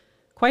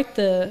quite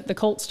the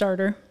colt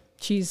starter.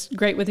 She's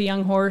great with a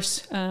young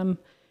horse.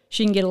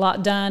 She can get a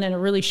lot done in a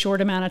really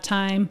short amount of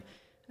time.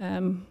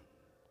 Can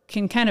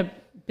kind of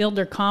build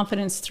their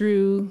confidence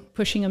through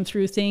pushing them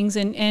through things,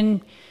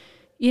 and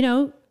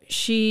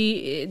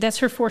that's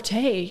her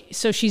forte.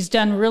 So she's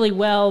done really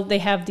well. They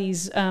have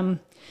these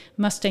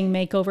Mustang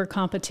makeover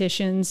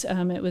competitions.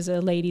 It was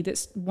a lady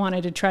that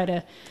wanted to try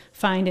to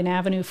find an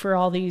avenue for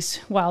all these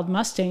wild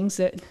Mustangs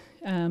that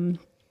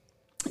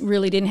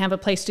really didn't have a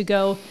place to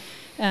go.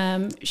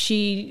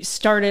 She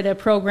started a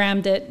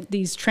program that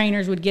these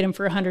trainers would get them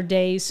for 100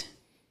 days,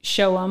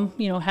 show them,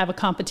 have a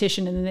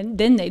competition, and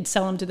then they'd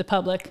sell them to the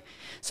public.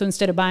 So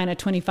instead of buying a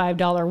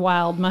 $25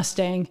 wild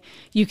Mustang,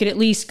 you could at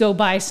least go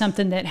buy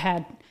something that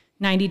had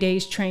 90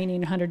 days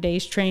training, 100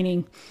 days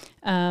training,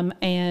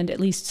 and at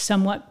least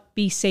somewhat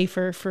be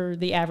safer for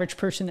the average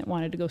person that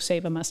wanted to go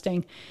save a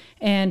Mustang.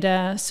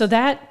 And so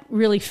that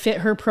really fit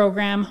her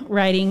program,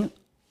 riding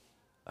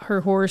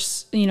her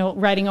horse,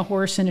 riding a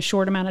horse in a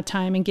short amount of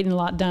time and getting a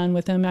lot done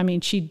with him. I mean,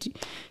 she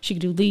could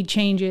do lead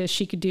changes.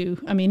 She could do,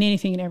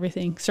 anything and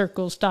everything,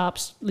 circles,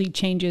 stops, lead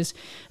changes,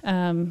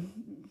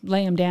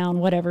 lay him down,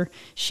 whatever.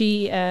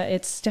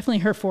 It's definitely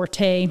her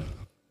forte.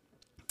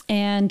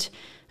 And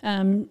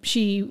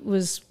she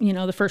was,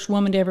 the first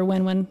woman to ever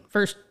win one,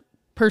 first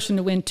person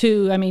to win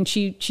two.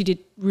 She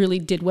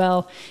did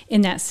well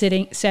in that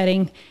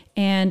setting.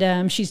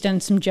 And she's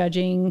done some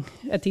judging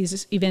at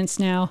these events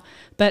now,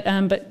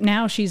 but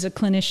now she's a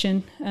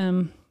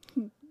clinician,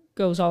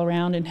 goes all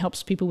around and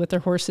helps people with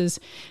their horses,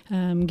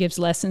 gives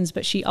lessons.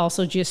 But she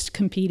also just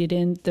competed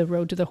in the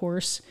Road to the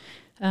Horse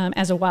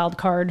as a wild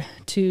card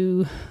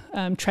to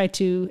try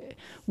to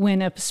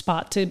win a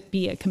spot to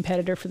be a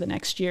competitor for the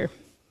next year.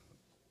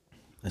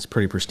 That's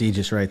pretty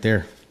prestigious right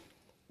there.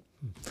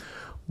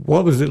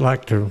 What was it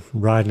like to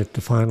ride at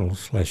the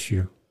finals last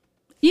year?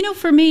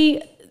 For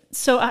me,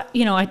 so I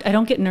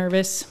don't get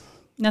nervous.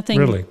 Nothing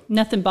Really?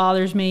 Nothing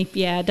bothers me.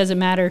 Yeah, it doesn't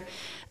matter.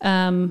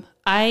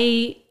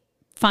 I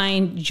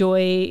find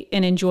joy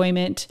and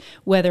enjoyment,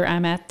 whether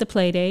I'm at the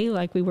play day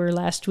like we were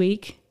last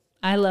week.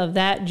 I love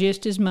that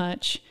just as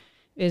much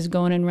as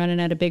going and running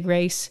at a big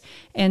race.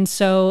 And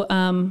so,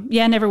 I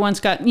never once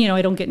got,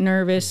 I don't get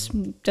nervous,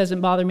 doesn't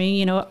bother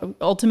me.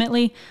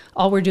 Ultimately,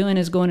 all we're doing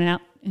is going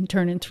out and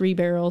turning 3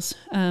 barrels.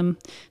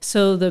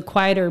 So the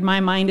quieter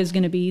my mind is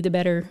going to be, the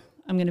better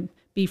I'm going to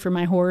be for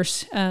my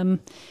horse. And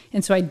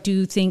so I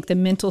do think the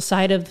mental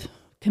side of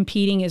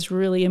competing is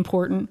really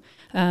important.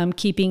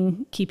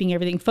 Keeping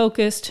everything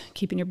focused,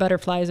 keeping your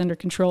butterflies under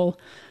control.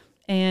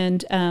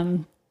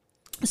 And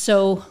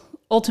so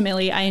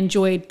ultimately, I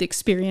enjoyed the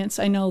experience.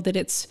 I know that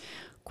it's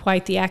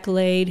quite the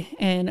accolade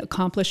and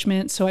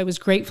accomplishment, so I was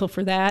grateful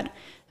for that.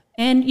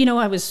 And,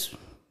 I was,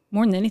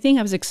 more than anything,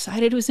 I was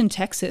excited it was in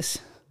Texas.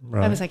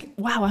 Right. I was like,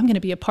 wow, I'm going to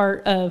be a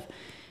part of,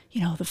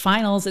 the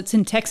finals. It's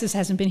in Texas,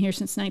 hasn't been here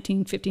since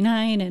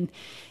 1959.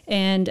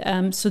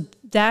 And so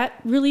that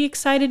really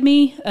excited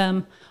me.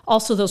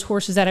 Also, those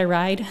horses that I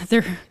ride,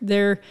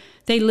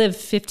 they live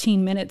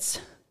 15 minutes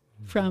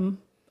from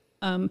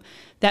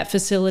that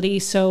facility,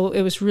 so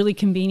it was really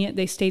convenient.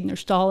 They stayed in their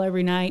stall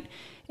every night,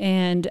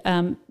 and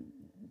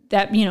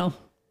that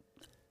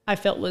I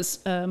felt was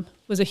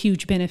a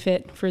huge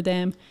benefit for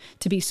them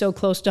to be so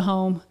close to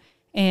home.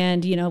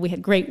 And we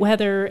had great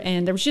weather,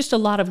 and there was just a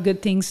lot of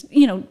good things.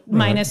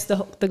 Minus the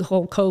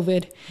whole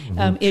COVID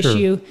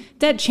issue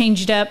that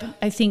changed up.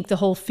 I think the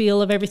whole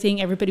feel of everything.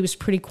 Everybody was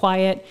pretty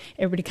quiet.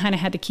 Everybody kind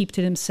of had to keep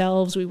to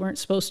themselves. We weren't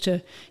supposed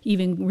to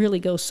even really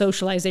go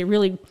socialize. They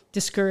really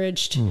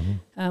discouraged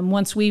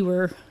once we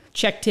were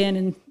checked in,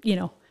 and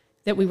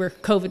that we were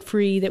COVID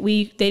free. That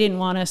they didn't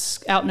want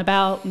us out and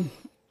about. And,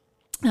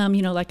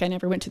 like I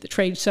never went to the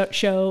trade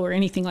show or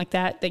anything like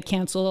that. They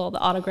canceled all the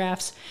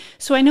autographs.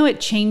 So I know it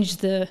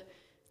changed the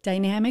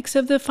dynamics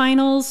of the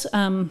finals,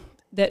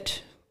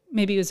 that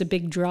maybe it was a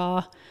big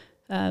draw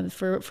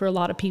for a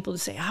lot of people to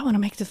say, I want to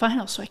make the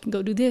finals so I can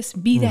go do this,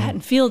 and be that,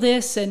 and feel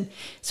this. And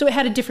so it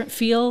had a different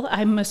feel,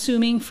 I'm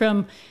assuming,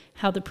 from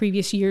how the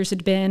previous years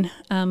had been.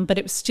 But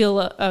it was still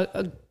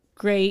a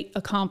great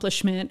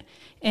accomplishment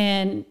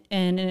and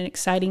an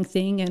exciting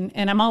thing.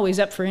 And I'm always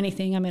up for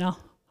anything. I mean,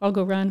 I'll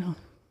go run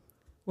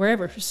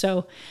wherever.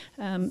 So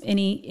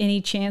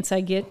any chance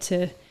I get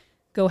to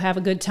go have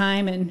a good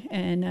time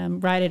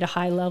and ride at a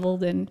high level,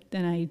 then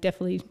I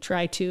definitely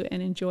try to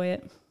and enjoy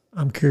it.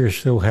 I'm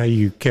curious, though, how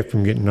you kept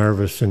from getting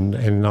nervous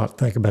and not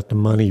think about the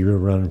money you were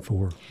running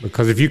for.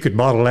 Because if you could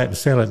bottle that and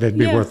sell it, that'd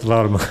be worth a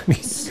lot of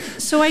money.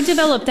 So I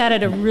developed that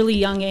at a really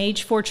young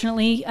age,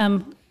 fortunately.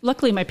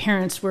 Luckily, my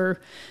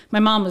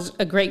mom was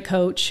a great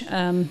coach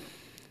and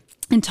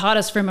taught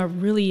us from a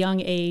really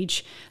young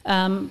age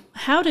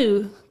how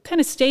to kind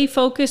of stay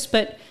focused,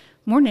 but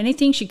more than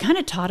anything, she kind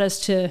of taught us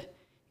to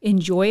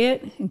enjoy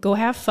it and go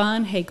have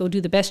fun. Hey, go do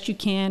the best you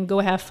can, go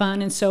have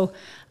fun. And so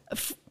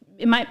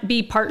it might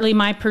be partly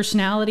my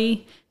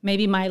personality,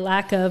 maybe my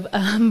lack of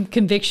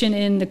conviction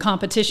in the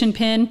competition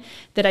pen,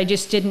 that I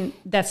just didn't,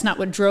 that's not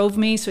what drove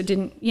me. So it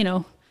didn't,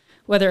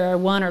 whether I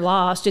won or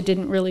lost, it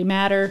didn't really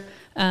matter.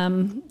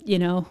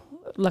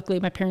 Luckily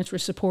my parents were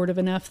supportive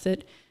enough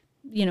that,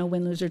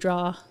 win, lose, or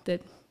draw,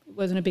 that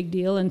wasn't a big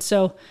deal. And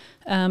so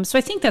I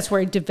think that's where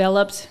I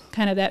developed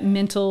kind of that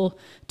mental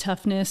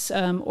toughness,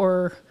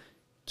 or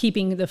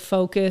keeping the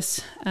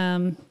focus.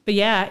 But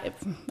yeah,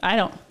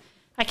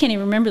 I can't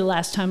even remember the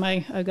last time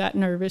I got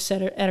nervous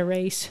at a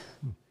race.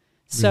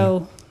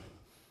 So.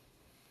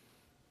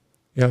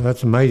 Yeah,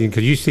 that's amazing,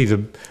 because you see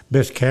the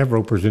best calf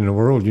ropers in the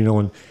world,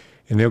 and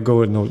they'll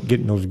go and get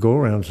in those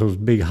go-arounds, those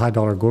big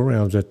high-dollar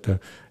go-arounds at the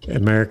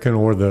American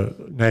or the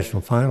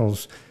national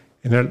finals.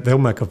 And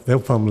they'll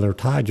fumble their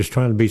tie just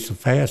trying to be so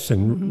fast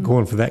and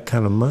going for that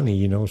kind of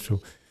money, So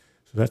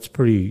that's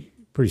pretty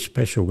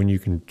special when you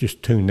can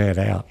just tune that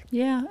out.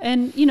 Yeah,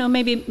 and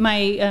maybe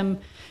my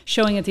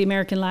showing at the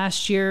American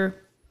last year,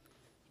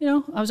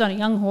 I was on a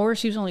young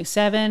horse. He was only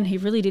 7. He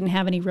really didn't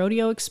have any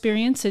rodeo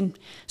experience, and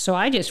so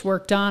I just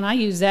worked on. I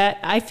use that.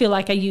 I feel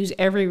like I use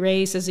every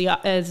race as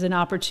an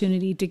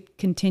opportunity to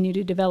continue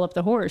to develop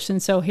the horse.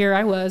 And so here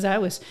I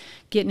was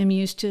getting him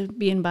used to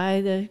being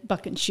by the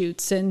buck and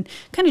chutes, and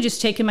kind of just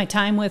taking my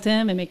time with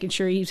him and making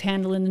sure he was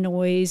handling the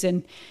noise.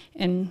 And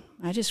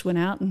I just went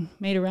out and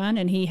made a run,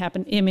 and he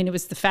happened. I mean, it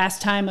was the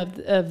fast time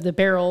of the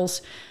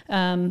barrels.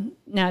 Now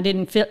I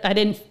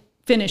didn't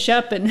finish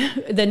up, and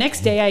the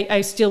next day I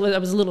was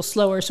a little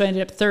slower, so I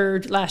ended up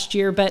 3rd last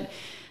year, but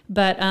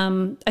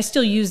I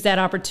still used that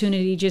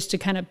opportunity just to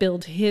kind of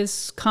build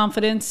his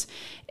confidence,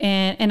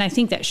 and I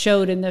think that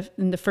showed in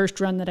the first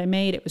run that I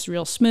made. It was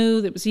real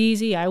smooth, it was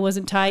easy, I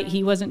wasn't tight,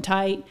 he wasn't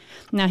tight.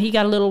 Now he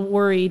got a little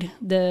worried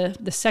the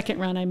second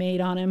run I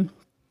made on him.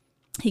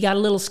 He got a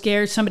little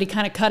scared. Somebody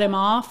kind of cut him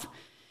off.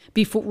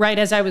 Right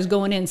as I was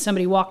going in,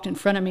 somebody walked in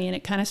front of me, and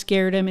it kind of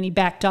scared him, and he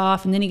backed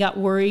off, and then he got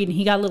worried, and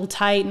he got a little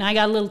tight, and I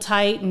got a little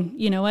tight, and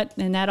you know what?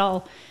 And that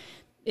all,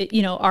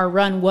 our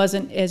run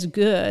wasn't as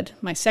good.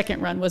 My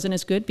second run wasn't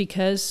as good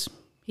because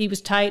he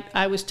was tight,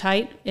 I was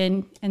tight,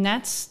 and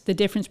that's the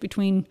difference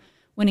between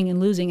winning and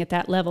losing at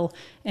that level,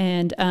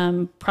 and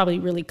probably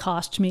really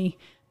cost me.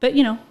 But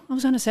I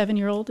was on a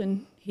 7-year-old,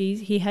 and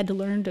He had to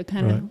learn to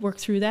kind of work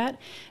through that.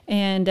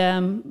 And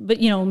but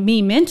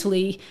me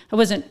mentally, I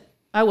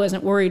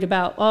wasn't worried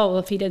about,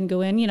 if he didn't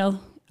go in.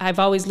 I've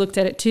always looked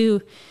at it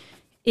too.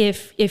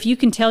 If you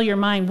can tell your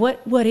mind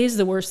what is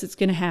the worst that's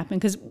going to happen,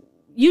 because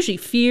usually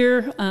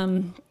fear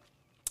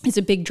is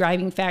a big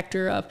driving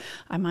factor of,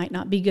 I might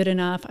not be good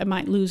enough, I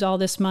might lose all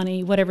this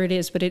money, whatever it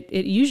is. But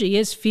it usually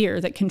is fear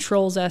that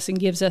controls us and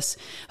gives us,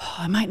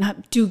 I might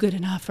not do good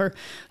enough, or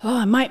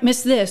I might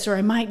miss this, or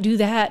I might do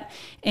that.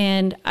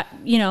 And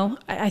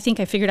I think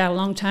I figured out a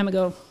long time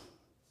ago,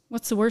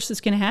 what's the worst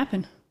that's going to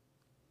happen?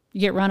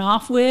 You get run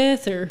off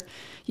with, or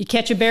you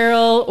catch a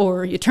barrel,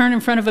 or you turn in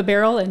front of a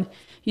barrel. And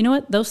you know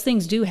what? Those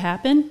things do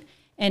happen.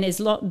 And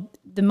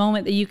the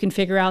moment that you can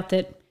figure out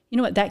that,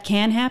 that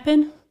can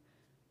happen,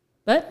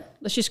 but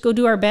let's just go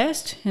do our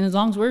best. And as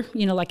long as we're,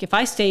 like if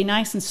I stay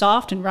nice and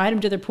soft and ride them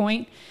to their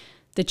point,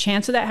 the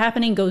chance of that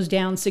happening goes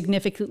down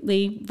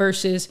significantly,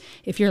 versus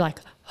if you're like,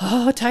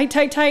 tight.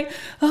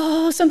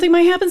 Something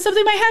might happen.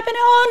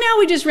 Now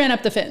we just ran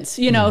up the fence,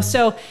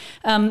 So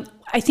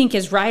I think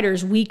as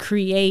riders, we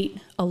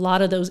create a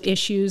lot of those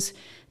issues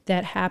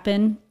that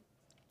happen.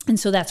 And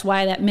so that's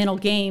why that mental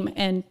game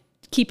and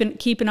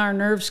keeping our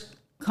nerves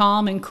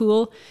calm and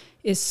cool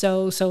is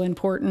so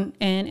important.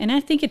 And I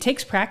think it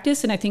takes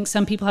practice, and I think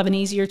some people have an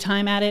easier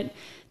time at it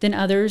than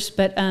others.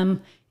 But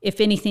if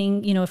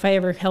anything, if I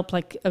ever help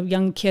like a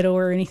young kiddo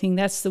or anything,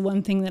 that's the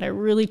one thing that I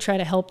really try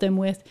to help them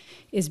with,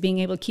 is being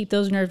able to keep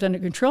those nerves under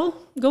control,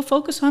 go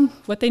focus on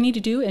what they need to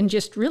do, and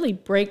just really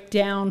break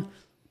down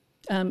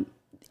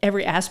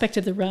every aspect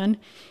of the run.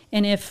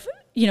 And if,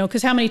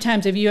 because how many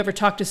times have you ever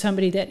talked to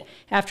somebody that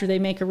after they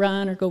make a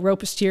run or go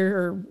rope a steer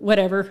or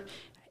whatever,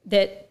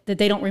 that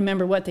they don't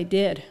remember what they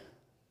did?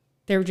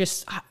 They were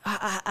just,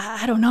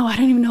 I don't know. I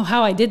don't even know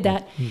how I did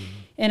that. Mm-hmm.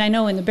 And I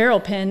know in the barrel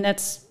pen,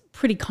 that's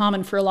pretty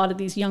common for a lot of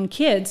these young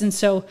kids. And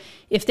so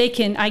if they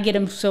can, I get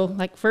them, so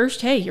like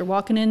first, hey, you're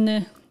walking in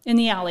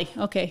the alley.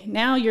 Okay,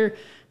 now you're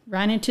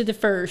running to the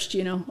first,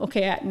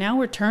 okay, now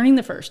we're turning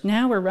the first.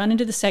 Now we're running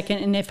to the second.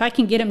 And if I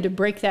can get them to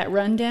break that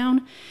run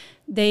down,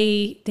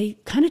 they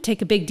kind of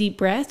take a big deep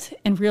breath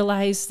and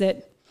realize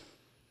that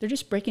they're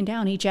just breaking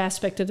down each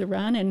aspect of the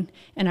run.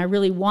 And I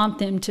really want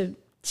them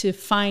to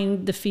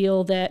find the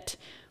feel that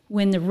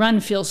when the run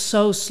feels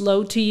so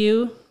slow to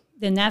you,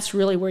 then that's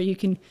really where you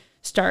can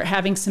start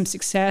having some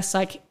success.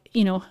 Like,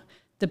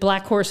 the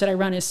black horse that I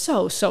run is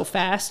so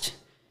fast.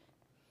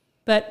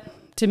 But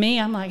to me,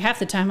 I'm like, half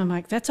the time I'm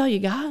like, that's all you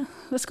got?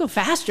 Let's go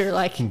faster.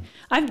 Like,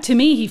 to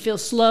me, he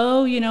feels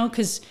slow,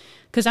 because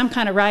I'm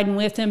kind of riding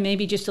with him,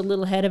 maybe just a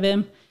little ahead of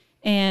him.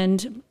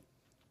 And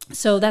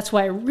so that's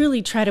why I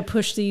really try to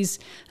push these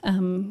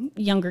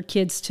younger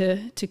kids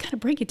to kind of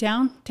break it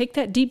down, take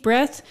that deep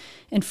breath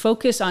and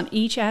focus on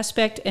each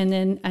aspect.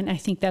 And I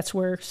think that's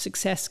where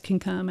success can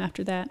come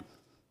after that.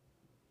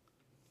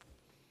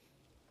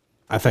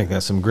 I think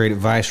that's some great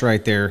advice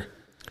right there.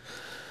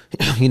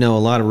 A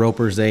lot of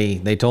ropers,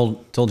 they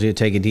told you to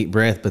take a deep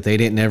breath, but they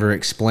didn't ever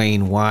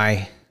explain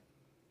why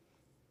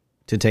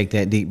to take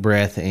that deep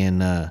breath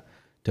and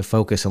to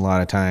focus a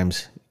lot of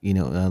times.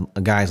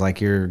 Guys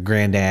like your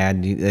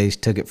granddad, they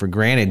took it for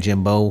granted,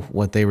 Jimbo,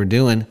 what they were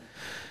doing,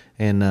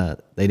 and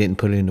they didn't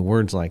put it into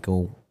words like,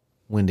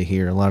 when to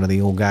hear. A lot of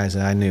the old guys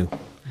that I knew.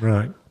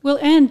 Right. Well,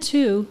 and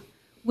too,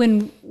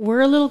 when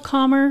we're a little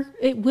calmer,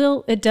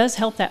 it does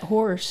help that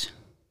horse.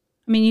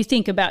 I mean, you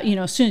think about,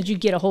 as soon as you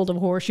get a hold of a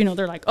horse,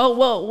 they're like, oh,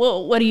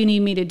 whoa, what do you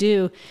need me to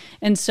do?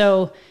 And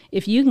so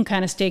if you can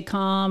kind of stay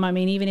calm, I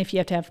mean, even if you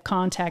have to have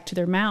contact to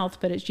their mouth,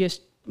 but it's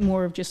just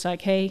more of just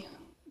like, hey,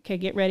 okay,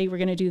 get ready, we're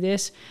going to do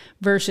this,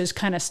 versus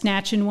kind of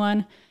snatching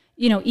one,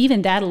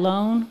 even that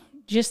alone,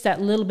 just that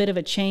little bit of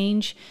a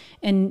change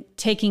and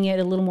taking it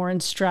a little more in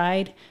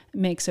stride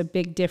makes a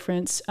big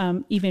difference,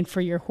 even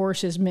for your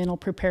horse's mental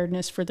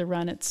preparedness for the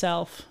run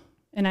itself.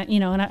 And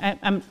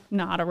I'm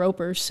not a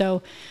roper,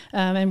 so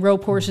and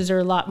rope horses are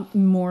a lot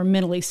more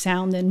mentally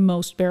sound than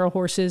most barrel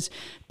horses,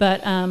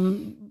 but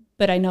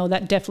I know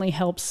that definitely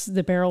helps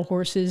the barrel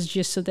horses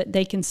just so that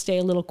they can stay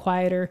a little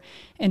quieter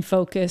and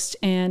focused,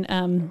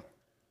 and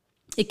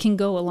it can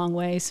go a long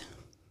ways.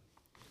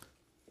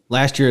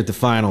 Last year at the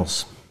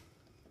finals,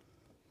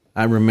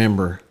 I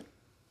remember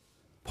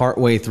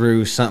partway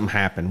through something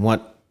happened.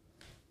 What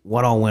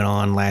all went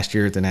on last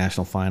year at the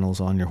national finals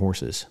on your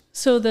horses?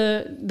 So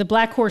the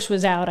black horse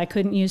was out. I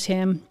couldn't use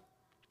him.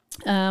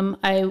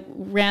 I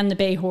ran the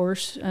bay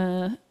horse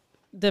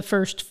the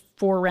first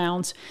 4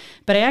 rounds,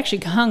 but I actually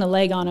hung a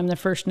leg on him the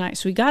first night.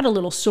 So he got a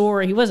little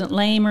sore. He wasn't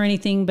lame or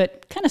anything,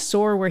 but kind of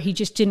sore where he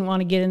just didn't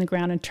want to get in the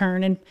ground and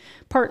turn. And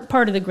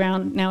part of the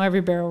ground, now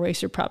every barrel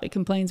racer probably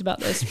complains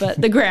about this,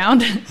 but the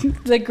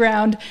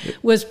ground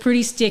was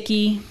pretty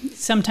sticky,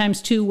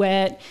 sometimes too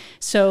wet.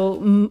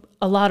 So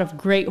a lot of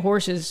great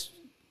horses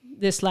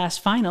this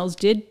last finals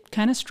did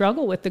kind of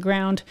struggle with the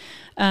ground.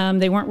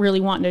 They weren't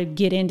really wanting to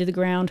get into the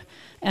ground,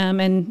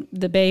 and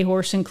the bay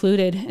horse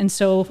included. And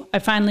so I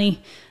finally,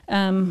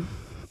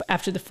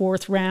 after the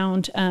 4th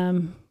round,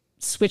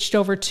 switched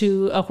over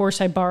to a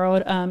horse I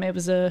borrowed. It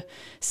was a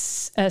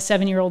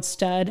 7-year-old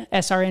stud,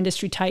 SR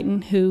Industry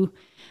Titan, who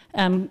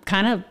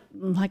kind of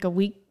like a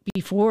week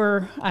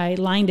before I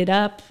lined it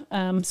up.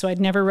 So I'd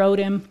never rode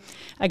him.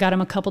 I got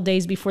him a couple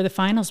days before the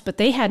finals, but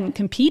they hadn't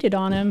competed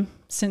on him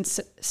since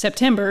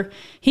September.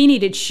 He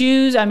needed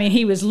shoes. I mean,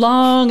 he was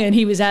long and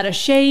he was out of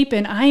shape.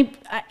 And I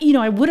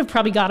would have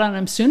probably got on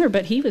him sooner,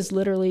 but he was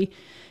literally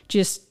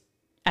just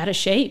out of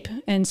shape.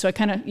 And so I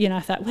kind of, I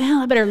thought,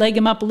 well, I better leg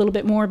him up a little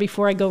bit more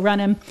before I go run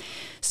him.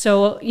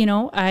 So,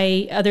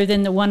 other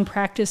than the one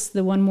practice,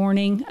 the one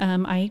morning,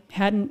 I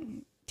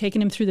hadn't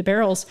taken him through the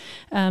barrels.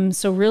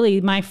 So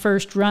really my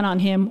first run on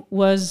him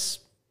was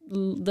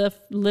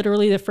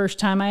literally the first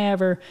time I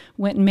ever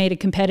went and made a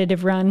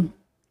competitive run.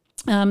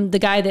 The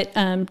guy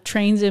that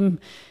trains him,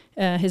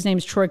 his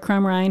name's Troy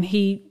Crumrine.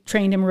 He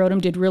trained him, rode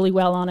him, did really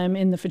well on him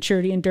in the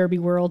futurity and derby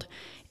world.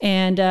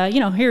 And,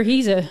 here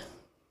he's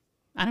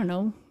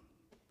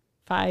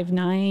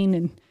 5'9"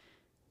 and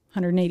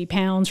 180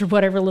 pounds or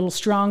whatever, a little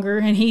stronger.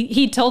 And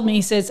he told me,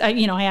 he says, I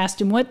asked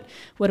him, what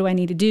do I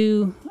need to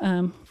do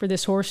for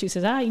this horse? He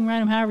says, you can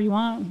ride him however you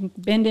want. You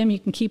can bend him, you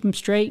can keep him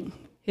straight.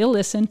 He'll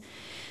listen.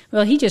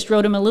 Well, he just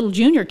rode him a little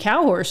junior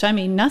cow horse. I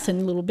mean, nothing,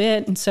 a little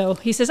bit. And so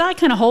he says, I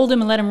kind of hold him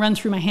and let him run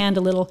through my hand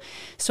a little.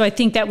 So I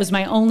think that was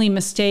my only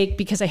mistake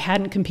because I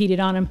hadn't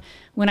competed on him.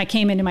 When I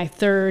came into my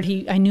third,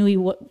 I knew he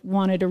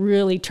wanted to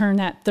really turn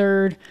that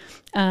third.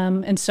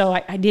 And so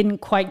I didn't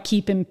quite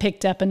keep him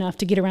picked up enough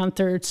to get around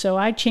third. So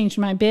I changed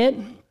my bit.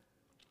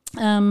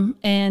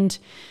 And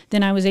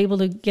then I was able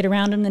to get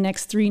around him the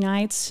next 3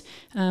 nights,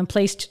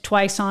 placed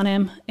twice on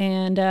him.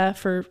 And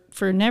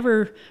for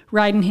never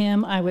riding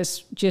him, I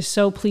was just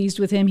so pleased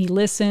with him. He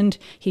listened.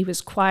 He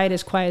was quiet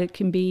as quiet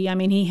can be. I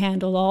mean, he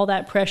handled all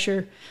that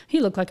pressure. He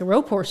looked like a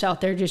rope horse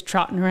out there just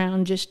trotting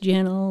around, just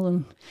gentle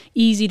and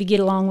easy to get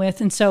along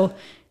with. And so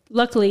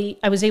luckily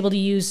I was able to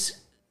use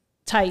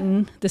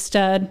Titan, the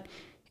stud,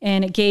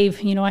 and it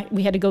gave,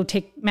 we had to go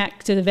take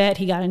Mac to the vet.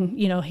 He got in,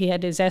 he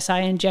had his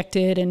SI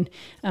injected and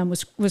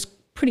was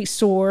pretty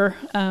sore,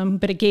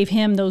 but it gave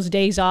him those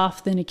days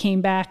off. Then it came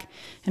back,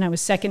 and I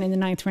was second in the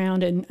 9th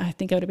round, and I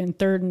think I would have been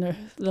third in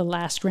the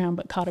last round,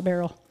 but caught a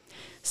barrel.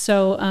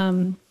 So,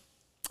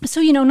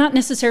 not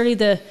necessarily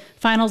the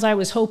finals I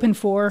was hoping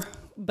for,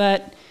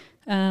 but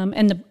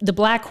and the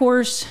black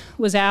horse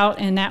was out,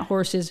 and that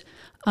horse is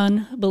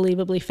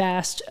unbelievably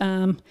fast.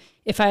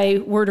 If I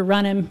were to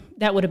run him,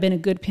 that would have been a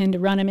good pin to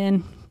run him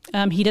in.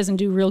 He doesn't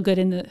do real good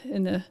in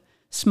the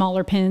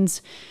smaller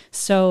pins,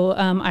 so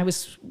I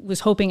was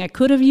hoping I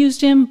could have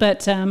used him,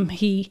 but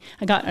I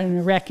got in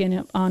a wreck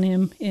on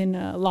him in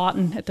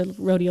Lawton at the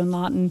rodeo in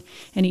Lawton,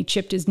 and he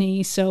chipped his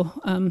knee.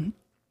 So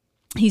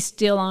he's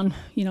still on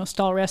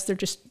stall rest. They're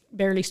just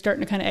barely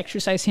starting to kind of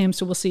exercise him,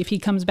 so we'll see if he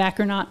comes back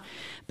or not.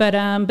 But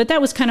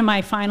that was kind of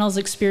my finals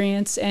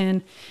experience,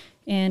 and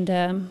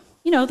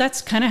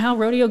that's kind of how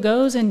rodeo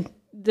goes, and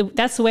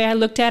that's the way I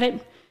looked at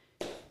it.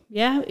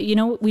 Yeah,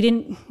 we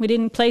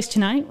didn't place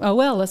tonight. Oh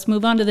well, let's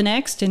move on to the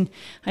next. And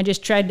I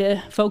just tried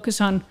to focus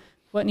on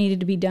what needed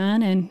to be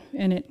done, and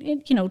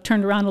it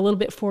turned around a little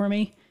bit for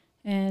me.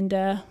 And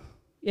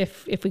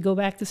if we go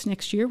back this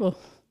next year, we'll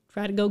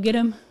try to go get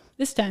him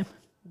this time.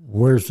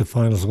 Where's the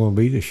finals going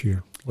to be this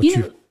year?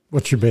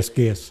 What's your best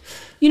guess?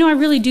 I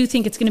really do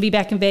think it's going to be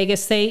back in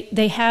Vegas.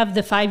 They have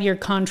the 5-year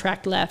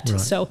contract left, right.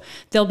 So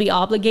they'll be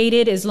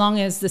obligated as long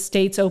as the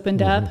state's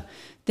opened up.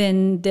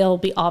 Then they'll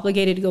be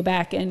obligated to go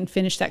back and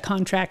finish that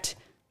contract.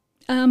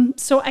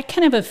 So I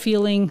kind of have a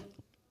feeling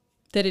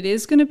that it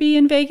is going to be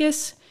in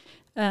Vegas.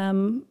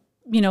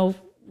 Reno,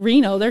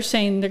 they're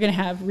saying they're going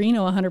to have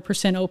Reno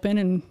 100% open,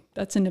 and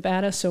that's in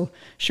Nevada. So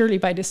surely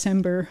by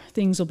December,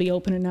 things will be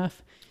open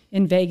enough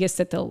in Vegas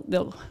that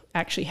they'll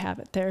actually have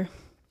it there.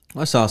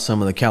 I saw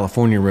some of the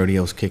California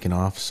rodeos kicking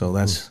off, so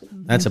that's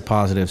a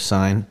positive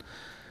sign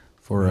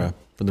for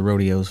the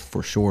rodeos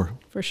for sure.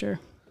 For sure.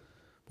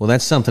 Well,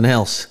 that's something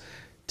else.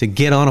 To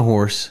get on a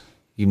horse,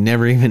 you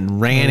never even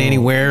ran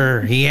anywhere,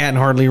 or he hadn't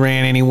hardly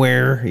ran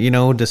anywhere,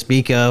 to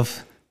speak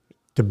of.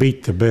 To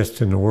beat the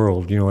best in the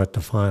world, at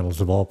the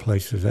finals of all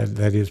places,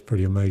 that is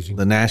pretty amazing.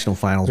 The national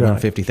finals won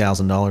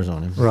 $50,000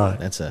 on him. Right.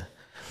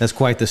 That's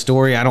quite the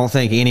story. I don't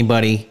think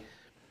anybody,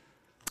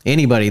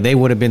 they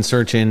would have been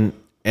searching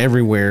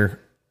everywhere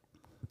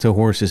to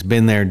horses,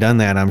 been there, done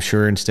that, I'm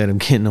sure, instead of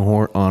getting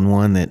on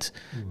one that's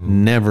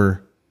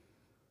never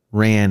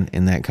ran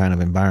in that kind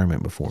of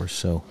environment before.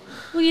 So,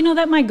 well,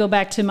 that might go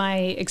back to my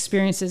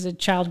experience as a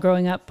child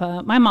growing up.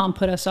 My mom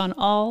put us on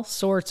all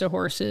sorts of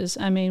horses.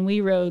 I mean,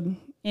 we rode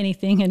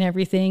anything and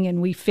everything,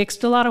 and we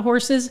fixed a lot of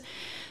horses.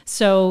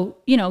 So,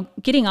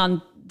 getting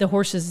on the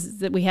horses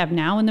that we have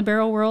now in the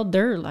barrel world,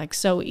 they're like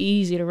so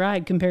easy to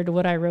ride compared to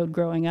what I rode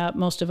growing up.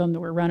 Most of them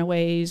were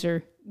runaways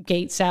or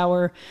gate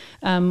sour.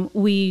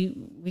 We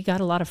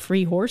got a lot of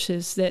free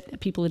horses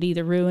that people had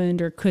either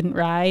ruined or couldn't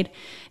ride.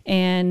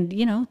 And,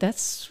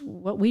 that's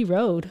what we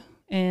rode.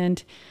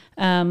 And,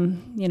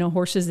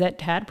 horses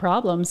that had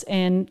problems.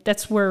 And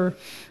that's where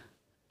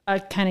I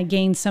kind of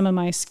gained some of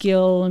my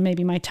skill and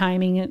maybe my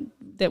timing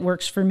that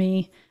works for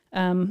me.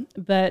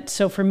 But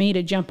so for me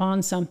to jump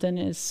on something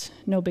is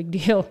no big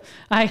deal.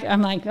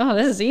 I'm like, oh,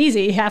 this is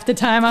easy. Half the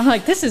time I'm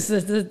like, this is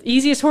the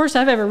easiest horse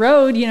I've ever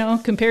rode,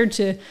 compared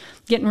to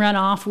getting run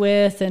off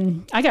with.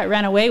 And I got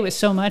ran away with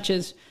so much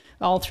as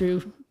all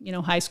through,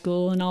 high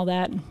school and all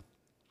that,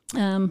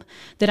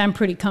 that I'm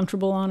pretty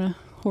comfortable on a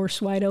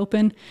horse wide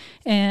open.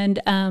 And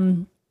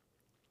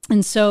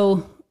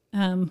so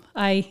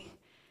I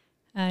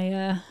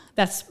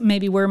that's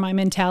maybe where my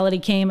mentality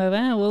came of,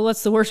 well,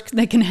 what's the worst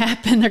that can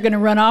happen? They're going to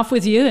run off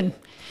with you.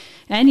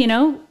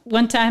 And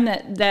one time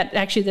that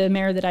actually the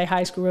mare that I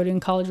high school rode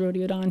and college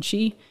rodeoed on,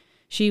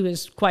 she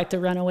was quite the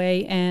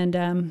runaway.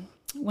 And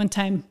one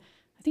time,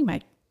 I think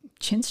my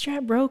chin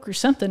strap broke or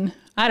something.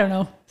 I don't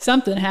know.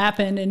 Something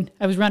happened, and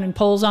I was running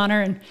poles on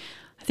her, and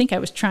I think I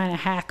was trying to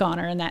hack on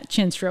her, and that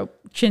chin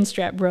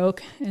strap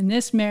broke. And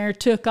this mare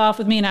took off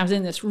with me, and I was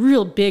in this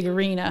real big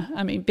arena.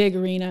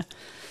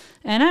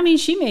 And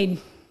she made,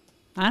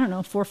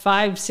 4,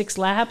 5, 6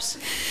 laps.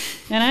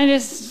 And I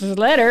just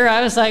let her.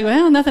 I was like,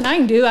 well, nothing I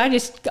can do. I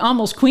just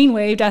almost queen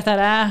waved. I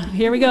thought,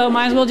 here we go.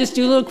 Might as well just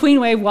do a little queen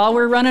wave while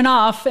we're running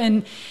off.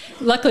 And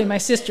luckily my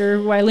sister,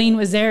 Wileen,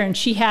 was there, and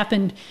she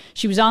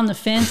was on the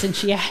fence, and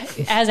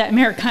as that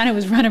mare kind of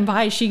was running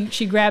by,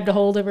 she grabbed a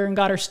hold of her and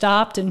got her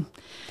stopped, and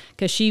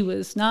because she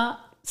was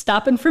not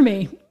stopping for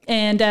me.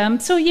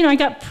 And so, I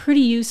got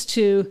pretty used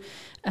to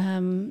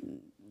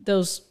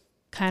those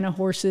kind of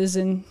horses,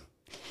 and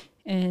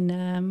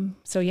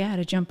so yeah,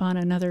 to jump on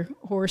another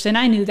horse. And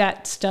I knew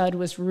that stud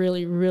was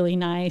really, really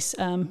nice,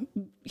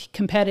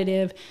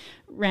 competitive,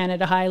 ran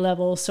at a high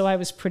level. So I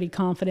was pretty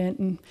confident,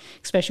 and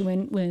especially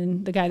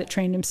when the guy that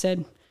trained him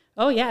said,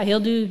 oh yeah,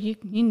 you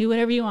can do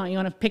whatever you want. You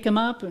want to pick him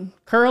up and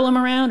curl him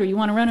around, or you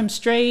want to run him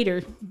straight,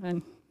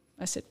 and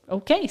I said,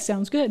 okay,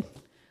 sounds good.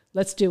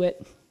 Let's do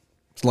it.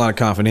 It's a lot of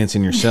confidence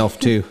in yourself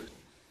too,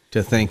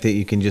 to think that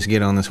you can just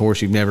get on this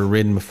horse you've never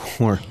ridden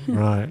before.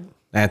 Right.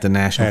 At the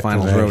National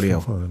Finals rodeo.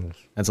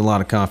 That's a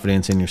lot of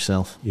confidence in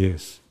yourself.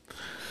 Yes.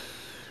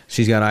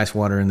 She's got ice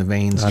water in the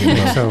veins. I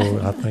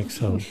think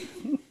so.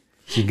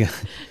 She's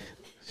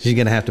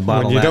going to have to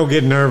bottle that. When you don't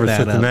get nervous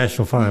at the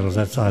National Finals,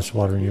 that's ice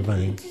water in your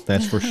veins.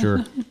 That's for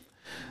sure.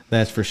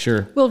 That's for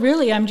sure. Well,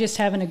 really, I'm just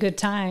having a good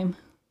time.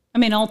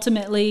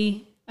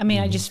 Ultimately,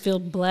 I just feel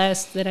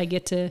blessed that I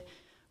get to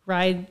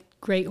ride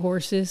great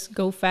horses,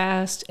 go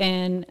fast,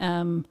 and,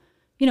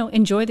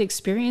 enjoy the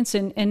experience.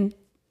 And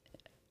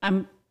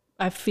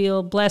I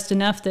feel blessed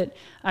enough that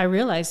I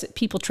realize that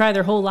people try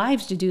their whole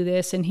lives to do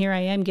this, and here I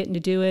am getting to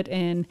do it.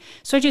 And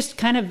so I just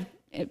kind of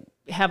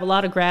have a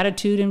lot of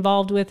gratitude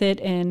involved with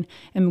it, and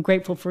am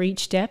grateful for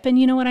each step. And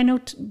you know what? I know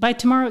by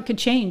tomorrow it could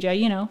change.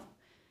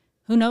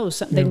 Who knows?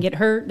 They can get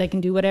hurt, they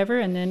can do whatever,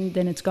 and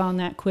then it's gone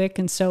that quick.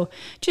 And so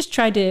just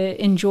try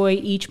to enjoy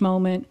each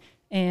moment.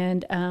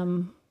 And,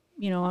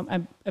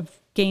 I've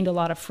gained a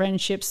lot of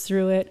friendships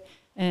through it,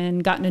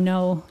 and gotten to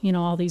know,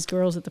 all these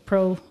girls at the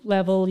pro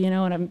level,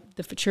 and I'm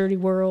the futurity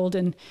world,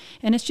 and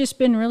it's just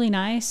been really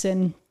nice.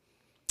 And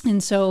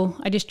so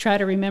I just try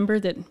to remember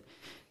that,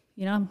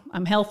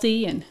 I'm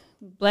healthy and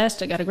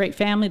blessed. I got a great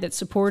family that's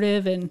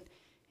supportive, and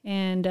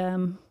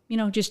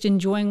just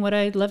enjoying what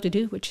I love to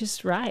do, which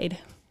is ride.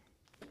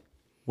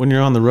 When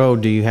you're on the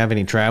road, do you have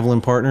any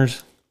traveling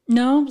partners?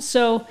 No.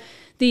 So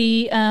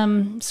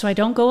so I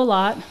don't go a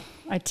lot.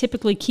 I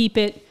typically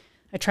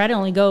I try to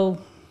only go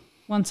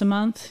once a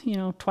month,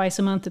 twice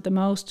a month at the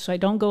most. So I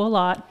don't go a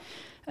lot.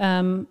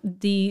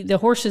 The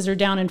horses are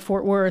down in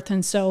Fort Worth,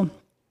 and so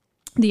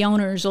the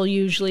owners will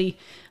usually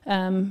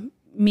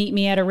meet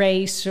me at a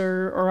race,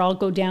 or I'll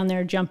go down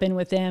there, jump in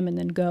with them, and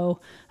then go.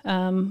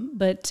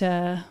 But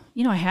I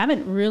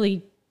haven't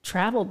really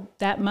traveled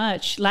that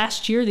much.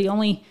 Last year, the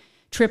only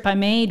trip I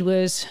made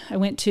was I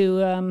went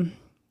to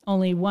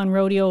only one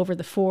rodeo over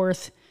the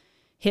 4th,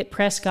 hit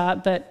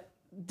Prescott, but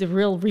the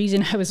real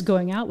reason I was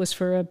going out was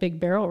for a big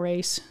barrel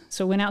race.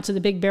 So went out to the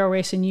big barrel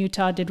race in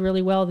Utah, did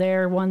really well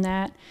there, won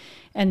that,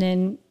 and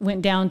then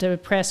went down to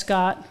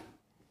Prescott,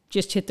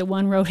 just hit the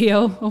one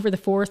rodeo over the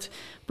 4th,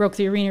 broke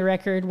the arena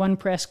record, won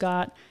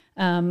Prescott,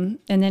 and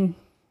then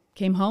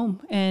came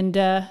home. And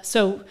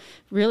so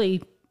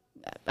really,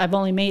 I've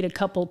only made a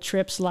couple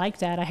trips like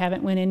that. I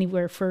haven't went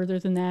anywhere further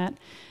than that.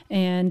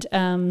 And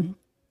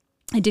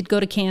I did go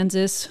to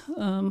Kansas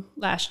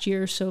last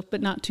year,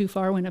 but not too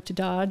far. Went up to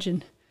Dodge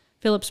and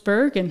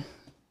Phillipsburg, and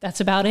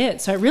that's about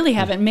it. So I really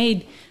haven't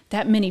made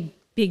that many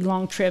big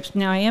long trips.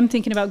 Now I am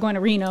thinking about going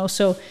to Reno,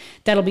 so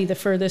that'll be the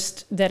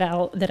furthest that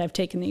I've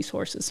taken these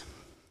horses.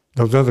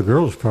 Those other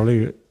girls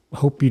probably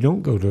hope you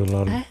don't go to a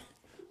lot of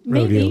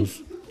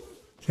rodeos.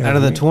 Out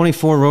of the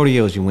 24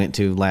 rodeos you went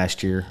to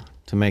last year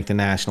to make the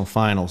national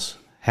finals,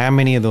 how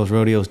many of those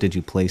rodeos did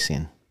you place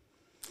in?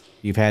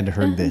 You've had to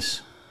heard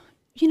this.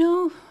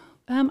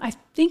 I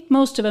think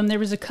most of them. There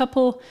was a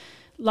couple.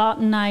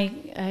 Lawton,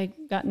 I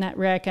got in that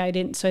wreck. I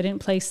didn't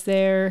place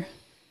there.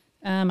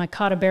 I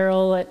caught a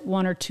barrel at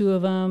one or two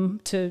of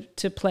them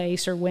to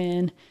place or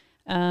win.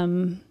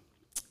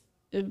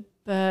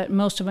 But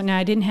most of them, now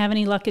I didn't have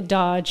any luck at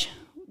Dodge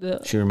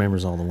She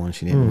remembers all the ones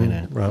she didn't win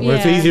at. Right. Well,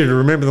 it's easier to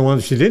remember the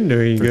ones she didn't do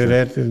any good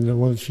at than the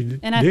ones she did.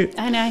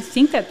 And I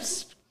think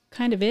that's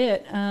kind of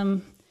it.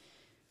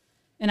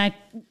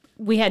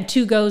 We had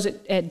 2 goes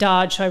at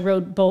Dodge, so I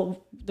rode both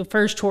the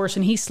first horse,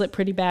 and he slipped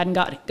pretty bad and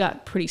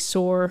got pretty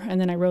sore. And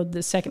then I rode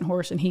the second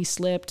horse, and he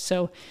slipped,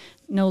 so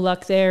no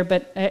luck there.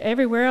 But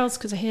everywhere else,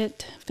 because I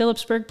hit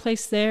Phillipsburg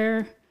place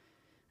there.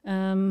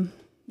 I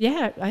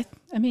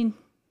mean,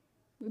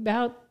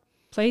 about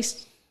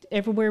placed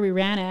everywhere we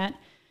ran at.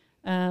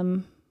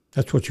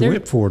 That's what you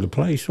went for, the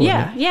place,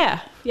 wasn't it?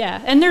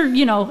 Yeah. And they're,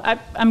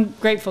 I'm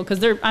grateful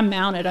because I'm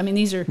mounted. I mean,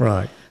 these are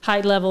right.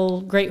 High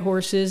level, great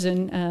horses,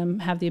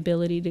 and have the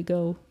ability to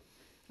go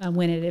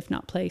win it, if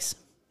not place.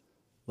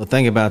 The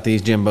thing about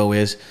these, Jimbo,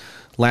 is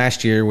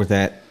last year with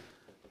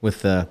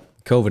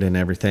COVID and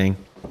everything,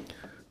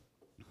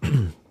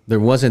 there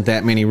wasn't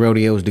that many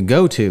rodeos to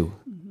go to.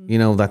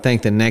 I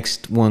think the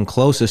next one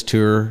closest to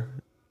her,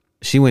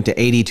 she went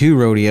to 82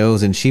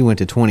 rodeos and she went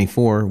to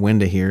 24,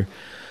 Wenda here.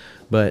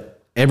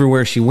 But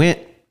everywhere she went,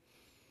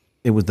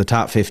 it was the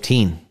top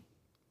 15.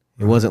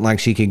 It wasn't like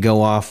she could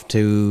go off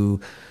to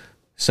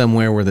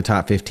somewhere where the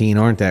top 15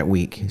 aren't that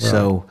week. Right.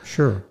 So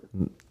sure.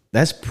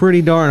 That's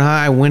pretty darn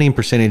high winning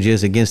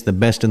percentages against the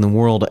best in the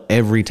world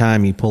every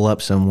time you pull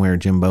up somewhere,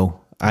 Jimbo.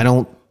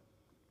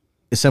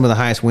 It's some of the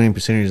highest winning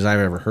percentages I've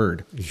ever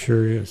heard. It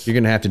sure is. You're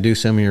going to have to do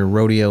some of your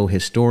rodeo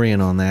historian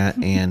on that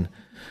and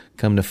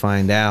come to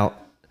find out,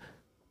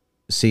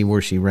 see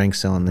where she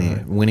ranks on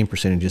the winning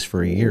percentages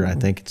for a year. I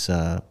think it's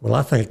I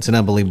think it's an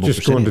unbelievable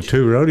just percentage. Going to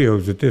 2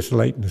 rodeos at this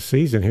late in the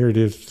season. Here it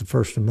is, the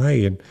 1st of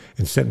May, and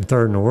sitting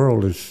 3rd in the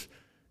world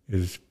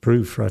is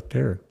proof right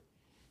there.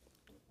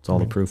 It's all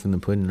the proof in the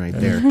pudding right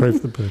there. Proof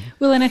in the pudding.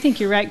 Well, and I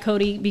think you're right,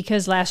 Cody,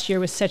 because last year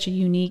was such a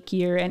unique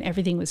year and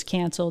everything was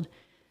canceled.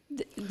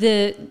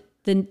 The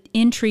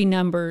entry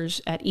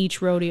numbers at each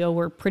rodeo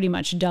were pretty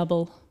much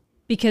double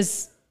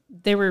because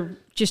they were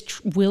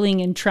just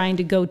willing and trying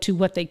to go to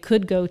what they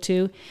could go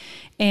to.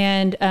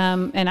 And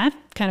I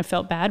kind of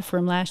felt bad for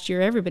him last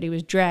year. Everybody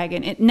was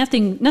dragging.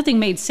 Nothing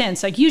made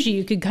sense. Like usually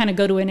you could kind of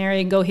go to an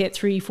area and go hit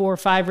 3, 4,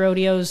 5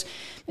 rodeos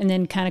and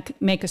then kind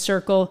of make a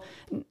circle.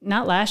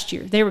 Not last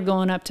year. They were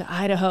going up to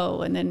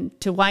Idaho and then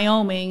to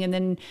Wyoming and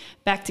then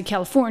back to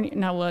California.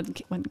 No,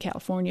 it wasn't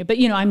California. But,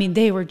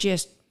 they were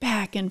just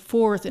back and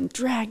forth and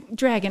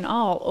dragging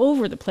all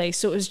over the place.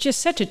 So it was just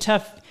such a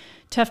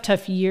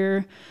tough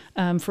year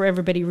for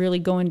everybody really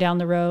going down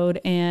the road.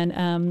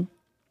 And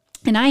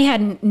I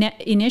hadn't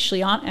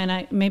initially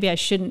maybe I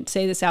shouldn't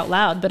say this out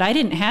loud, but I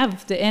didn't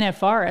have the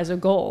NFR as a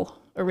goal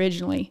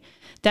originally.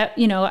 That,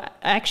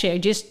 actually I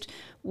just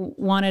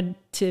wanted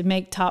to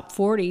make top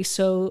 40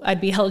 so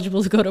I'd be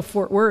eligible to go to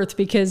Fort Worth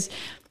because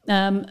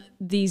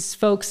these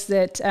folks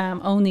that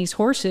own these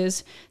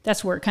horses,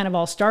 that's where it kind of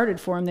all started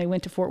for them. They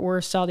went to Fort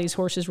Worth, saw these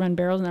horses run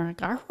barrels, and they're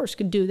like, our horse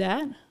could do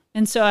that.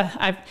 And so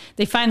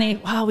they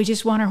finally, we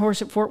just want our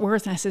horse at Fort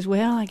Worth. And I says,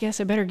 well, I guess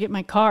I better get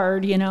my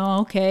card,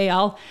 okay,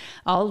 I'll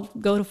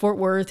go to Fort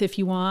Worth if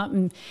you want.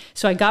 And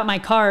so I got my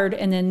card,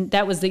 and then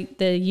that was the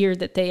year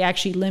that they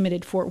actually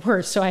limited Fort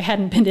Worth. So I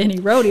hadn't been to any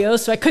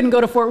rodeos, so I couldn't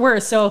go to Fort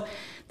Worth. So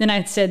then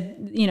I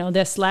said,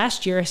 this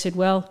last year, I said,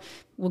 well,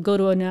 we'll go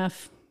to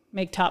enough,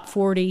 make top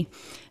 40,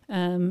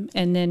 and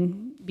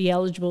then be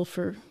eligible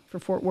for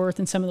Fort Worth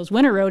and some of those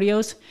winter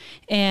rodeos.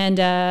 And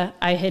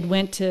I had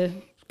went to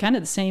kind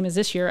of the same as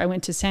this year. I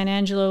went to San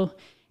Angelo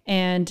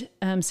and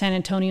San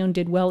Antonio and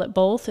did well at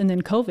both, and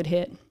then COVID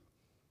hit.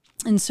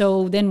 And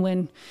so then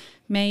when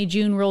May,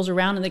 June rolls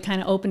around and they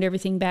kind of opened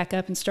everything back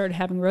up and started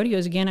having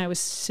rodeos again, I was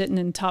sitting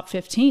in top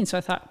 15. So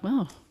I thought,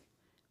 well,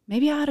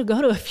 maybe I ought to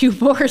go to a few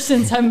more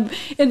since I'm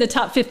in the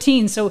top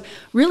 15. So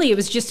really it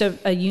was just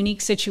a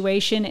unique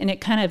situation, and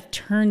it kind of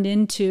turned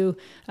into,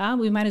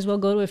 we might as well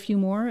go to a few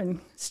more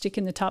and stick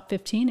in the top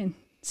 15 and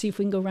see if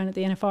we can go run at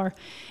the NFR.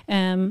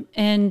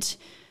 And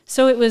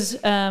so it was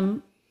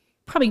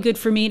probably good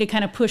for me to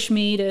kind of push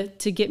me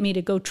to get me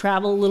to go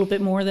travel a little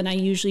bit more than I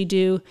usually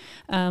do.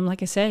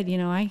 Like I said,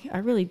 I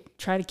really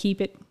try to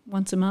keep it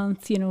once a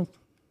month.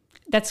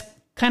 That's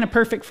kind of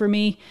perfect for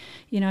me.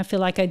 I feel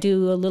like I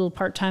do a little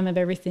part-time of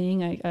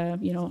everything. I,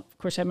 of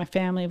course, I have my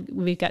family.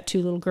 We've got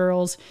 2 little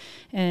girls,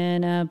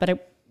 and but I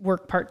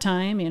work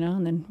part-time,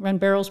 and then run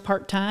barrels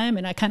part-time,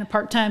 and I kind of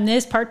part-time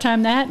this,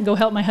 part-time that, and go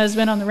help my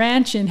husband on the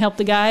ranch and help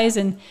the guys.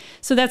 And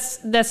so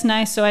that's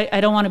nice. So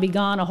I don't want to be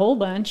gone a whole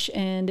bunch,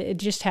 and it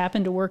just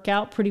happened to work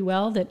out pretty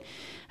well that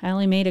I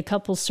only made a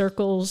couple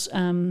circles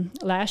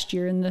last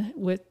year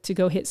to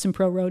go hit some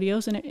pro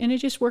rodeos, and it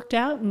just worked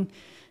out, and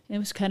it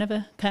was kind of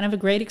a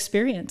great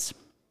experience.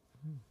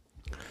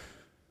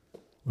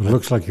 Well, it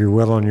looks like you're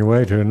well on your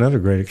way to another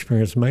great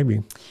experience,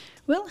 maybe.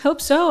 Well, hope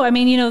so. I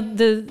mean,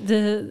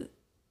 the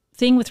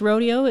thing with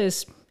rodeo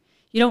is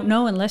you don't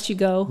know unless you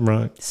go.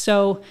 Right.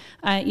 So,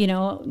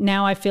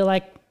 now I feel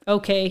like,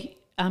 okay,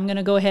 I'm going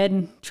to go ahead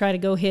and try to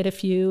go hit a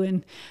few.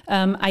 And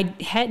I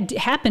had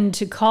happened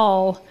to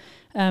call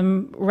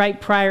right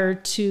prior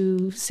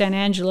to San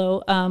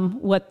Angelo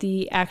what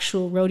the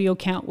actual rodeo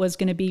count was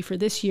going to be for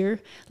this year.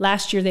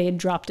 Last year they had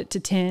dropped it to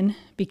 10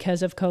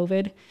 because of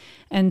COVID.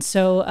 And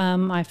so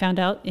I found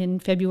out in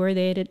February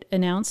they had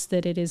announced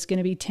that it is going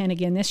to be 10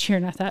 again this year.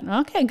 And I thought,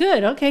 okay,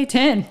 good. Okay,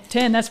 10,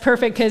 that's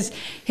perfect, because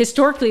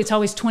historically it's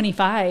always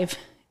 25.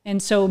 And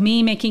so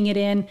me making it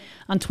in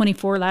on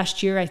 24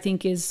 last year, I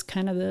think, is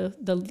kind of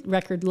the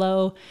record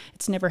low.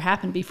 It's never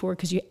happened before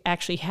because you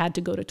actually had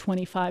to go to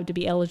 25 to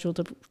be eligible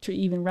to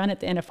even run at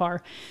the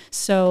NFR.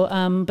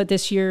 So, but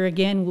this year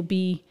again will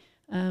be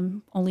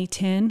only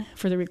 10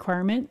 for the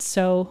requirement.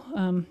 So,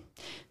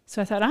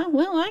 so I thought, I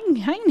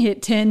can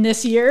hit 10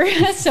 this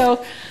year.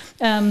 So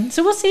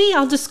we'll see.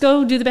 I'll just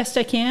go do the best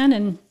I can,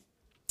 and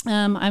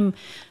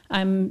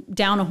I'm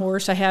down a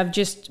horse. I have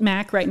just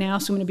Mac right now,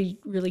 so I'm going to be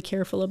really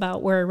careful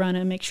about where I run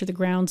and make sure the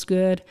ground's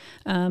good.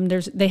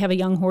 They have a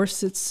young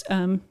horse that's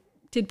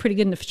did pretty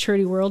good in the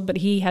futurity world, but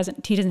he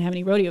doesn't have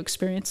any rodeo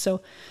experience, so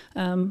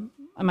I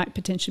might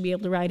potentially be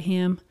able to ride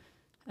him.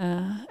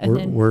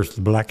 Where's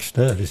the black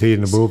stud? Is he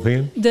in the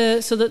bullpen?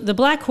 The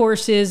black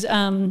horse is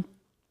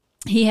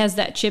he has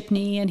that chip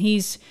knee, and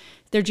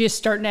they're just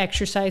starting to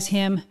exercise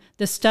him.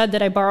 The stud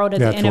that I borrowed at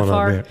the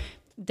NFR.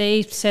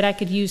 They said I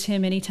could use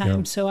him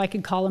anytime, so I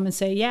could call him and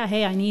say, yeah,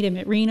 hey, I need him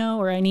at Reno,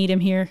 or I need him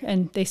here.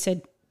 And they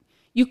said,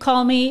 you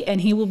call me and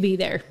he will be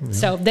there. Yeah.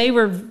 So they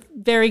were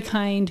very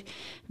kind,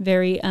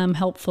 very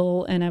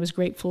helpful, and I was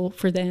grateful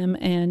for them.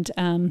 And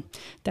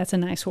that's a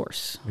nice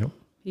horse. Yep.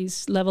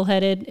 He's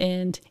level-headed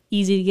and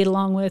easy to get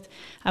along with.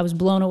 I was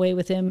blown away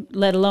with him,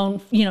 let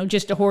alone,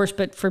 just a horse,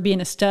 but for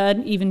being a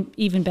stud,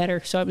 even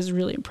better. So I was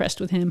really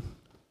impressed with him.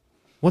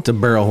 What's a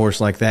barrel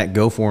horse like that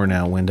go for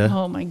now, Wenda?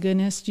 Oh my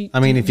goodness!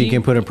 If you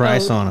can put a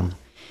price on them.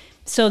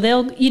 So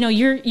they'll,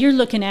 you're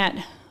looking at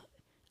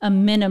a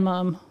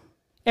minimum.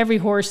 Every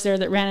horse there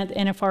that ran at the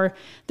NFR,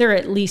 they're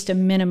at least a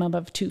minimum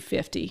of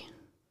 $250.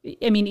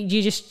 I mean,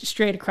 you just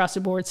straight across the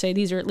board say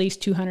these are at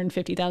least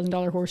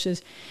 $250,000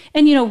 horses,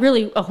 and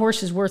really a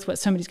horse is worth what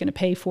somebody's going to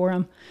pay for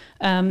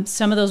them.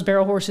 Some of those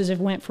barrel horses have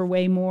went for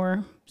way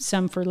more,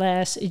 some for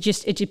less.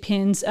 It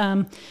depends.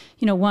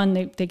 One,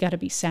 they got to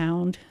be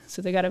sound,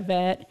 so they got a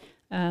vet.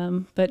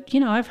 But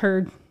I've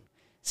heard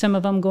some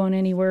of them going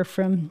anywhere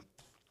from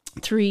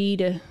 $300,000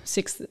 to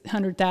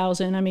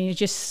 $600,000. I mean, it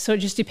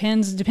just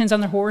depends. It depends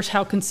on their horse,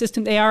 how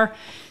consistent they are,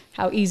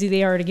 how easy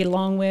they are to get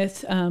along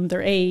with,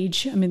 their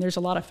age. I mean, there's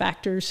a lot of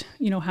factors,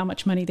 how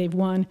much money they've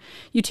won.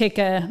 You take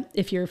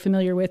if you're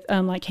familiar with,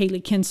 like Haley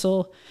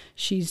Kinsel,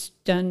 she's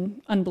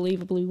done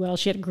unbelievably well.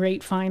 She had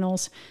great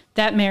finals.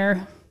 That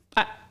mare,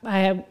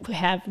 I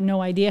have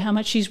no idea how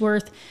much she's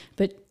worth,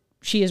 but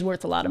she is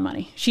worth a lot of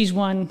money. She's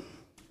won,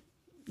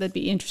 that'd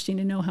be interesting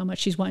to know how much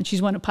she's won.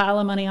 She's won a pile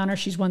of money on her.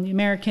 She's won the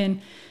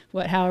American,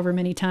 however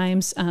many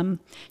times.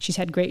 She's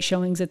had great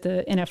showings at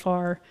the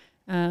NFR.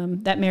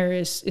 That mare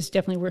is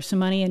definitely worth some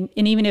money. And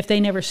even if they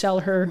never sell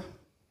her,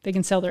 they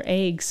can sell their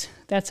eggs.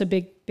 That's a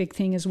big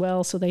thing as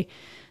well. So they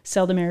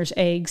sell the mare's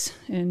eggs,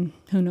 and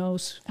who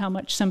knows how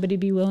much somebody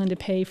be willing to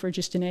pay for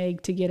just an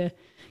egg to get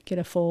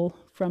a foal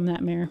from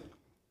that mare.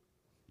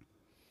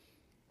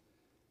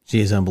 She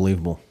is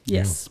unbelievable.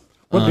 Yes. Yeah.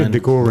 What did the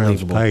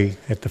go-arounds pay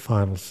at the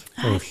finals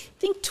first? I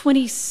think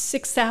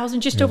 $26,000,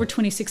 just over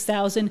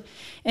 $26,000.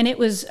 And it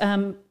was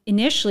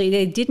initially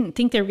they didn't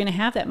think they were going to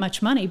have that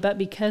much money, but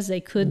because they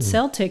could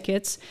sell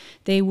tickets,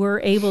 they were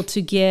able to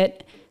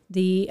get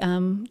the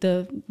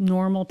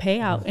normal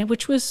payout, and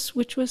which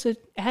was an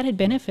added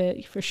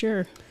benefit for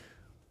sure.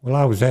 Well,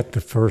 I was at the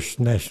first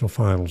national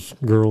finals,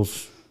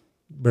 girls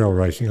barrel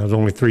racing. I was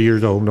only 3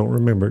 years old, don't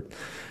remember it,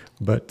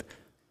 but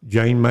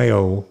Jane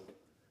Mayo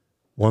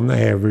won the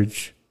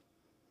average,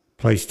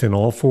 placed in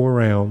all 4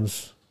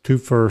 rounds, 2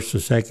 firsts, a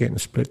second,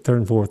 and split third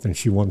and fourth, and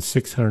she won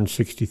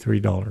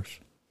 $663.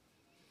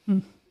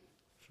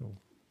 So,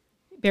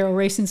 barrel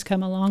racing's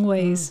come a long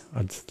ways.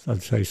 I'd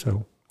say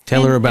so.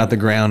 Tell her about the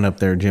ground up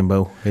there,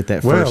 Jimbo, at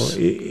that first.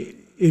 Well,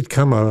 it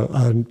come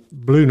a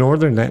blue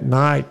northern that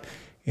night,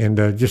 and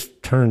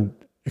just turned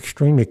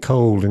extremely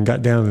cold and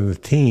got down in the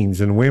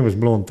teens, and the wind was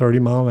blowing 30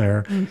 mile an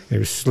hour. It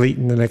was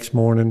sleeting the next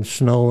morning,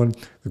 snowing,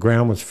 the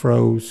ground was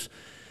froze.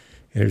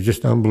 And it was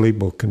just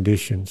unbelievable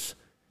conditions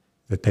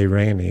that they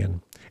ran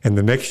in. And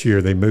the next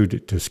year, they moved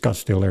it to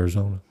Scottsdale,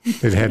 Arizona.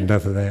 They'd had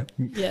enough of that.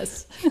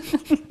 Yes.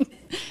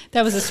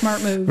 That was a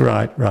smart move.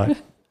 Right.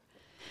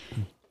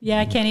 Yeah,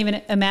 I can't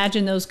even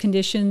imagine those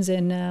conditions.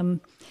 And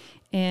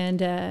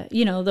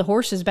the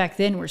horses back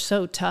then were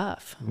so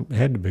tough. It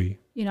had to be.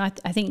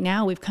 I think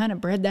now we've kind of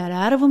bred that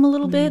out of them a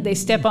little bit. They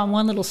step on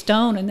one little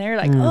stone and they're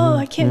like, oh,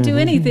 I can't do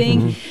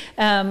anything.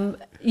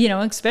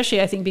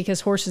 Especially I think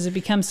because horses have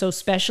become so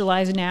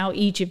specialized now,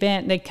 each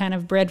event they kind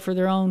of bred for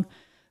their own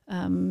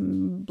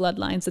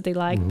bloodlines that they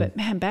like. But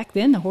man, back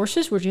then the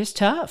horses were just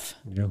tough.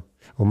 Yeah.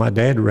 Well, my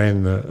dad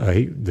ran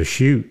the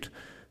chute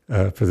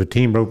for the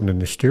team roping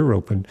and the steer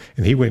roping,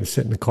 and he went and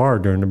sat in the car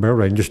during the barrel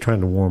riding just trying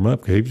to warm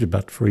up because he was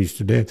about to freeze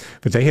to death.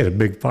 But they had a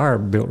big fire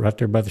built right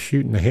there by the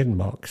chute in the heading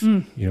box.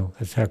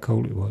 That's how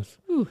cold it was.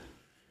 Ooh.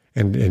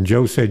 And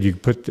Joe said you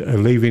could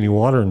leave any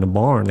water in the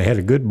barn. They had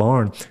a good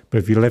barn, but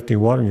if you left any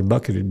water in your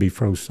bucket, it'd be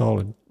froze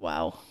solid.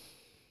 Wow.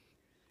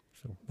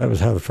 So that was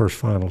how the first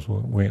finals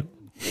went.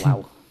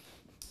 Wow.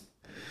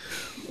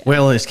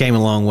 Well, it's came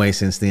a long way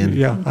since then.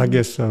 Yeah, I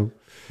guess so.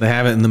 They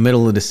have it in the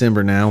middle of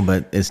December now,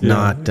 but it's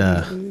not.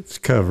 It's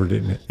covered,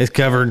 isn't it? It's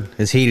covered.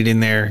 It's heated in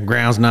there.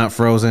 Ground's not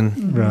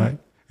frozen. Right.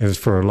 And it's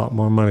for a lot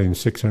more money than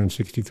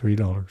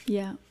 $663.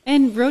 Yeah.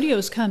 And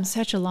rodeo's come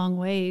such a long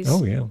ways.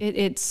 Oh, yeah.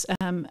 It's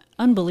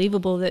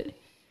unbelievable that,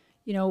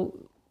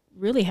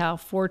 really how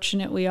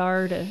fortunate we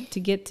are to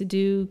get to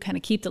do, kind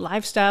of keep the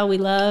lifestyle we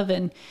love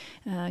and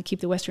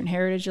keep the Western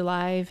heritage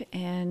alive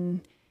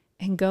and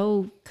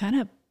go kind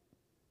of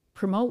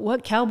promote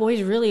what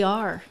cowboys really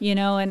are,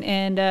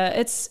 and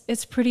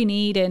it's pretty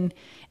neat. And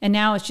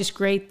now it's just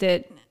great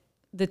that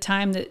the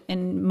time that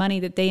and money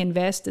that they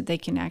invest that they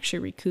can actually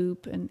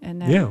recoup,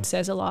 and that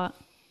says a lot.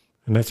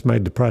 And that's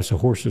made the price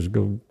of horses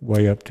go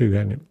way up too,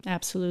 hasn't it?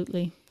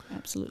 Absolutely.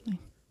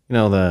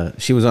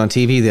 She was on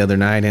TV the other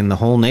night, and the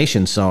whole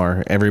nation saw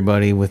her.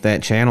 Everybody with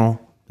that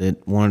channel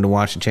that wanted to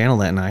watch the channel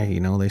that night,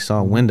 they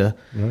saw Wenda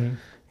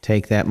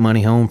take that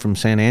money home from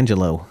San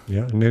Angelo.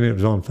 Yeah, and then it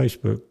was on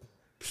Facebook,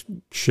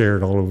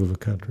 shared all over the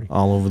country.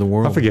 All over the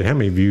world. I forget how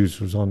many views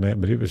was on that,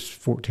 but it was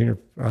 14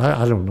 or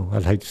I don't know.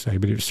 I'd hate to say,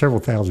 but it was several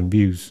thousand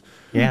views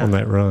on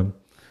that run.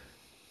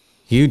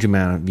 Huge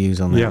amount of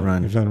views on that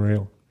run. It was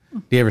unreal.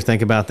 Do you ever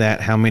think about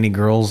that? How many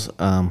girls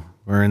are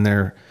in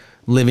their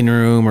living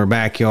room or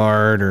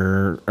backyard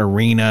or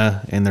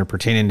arena and they're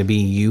pretending to be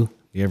you?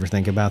 Do you ever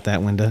think about that,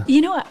 Wenda?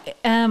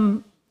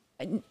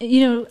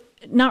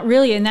 Not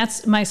really. And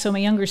that's my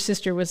younger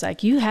sister was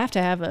like, you have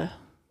to have a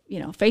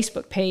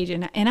Facebook page,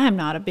 and I'm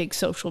not a big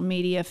social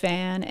media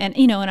fan, and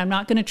and I'm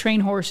not going to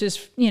train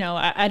horses.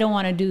 I don't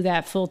want to do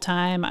that full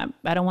time.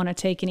 I don't want to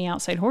take any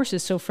outside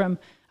horses. So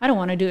I don't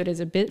want to do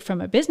it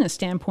from a business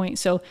standpoint.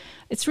 So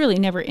it's really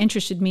never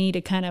interested me to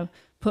kind of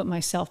put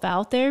myself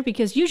out there,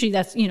 because usually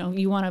that's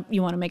you want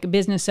to make a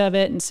business of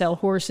it and sell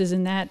horses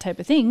and that type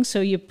of thing.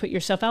 So you put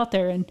yourself out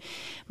there. And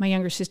my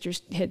younger sister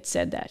had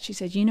said that. She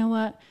said, you know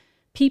what,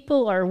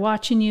 people are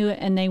watching you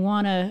and they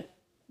want to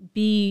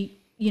be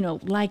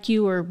like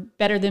you or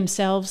better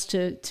themselves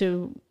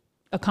to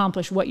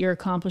accomplish what you're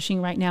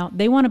accomplishing right now.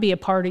 They want to be a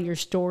part of your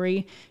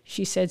story,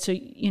 she said. So,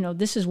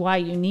 this is why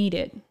you need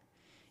it.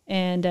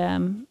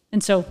 And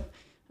so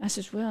I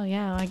said, well,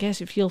 yeah, I guess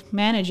if you'll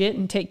manage it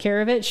and take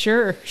care of it,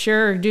 sure,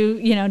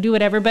 do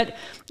whatever. But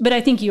I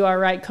think you are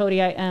right,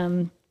 Cody.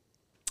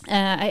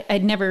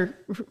 I'd never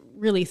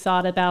really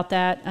thought about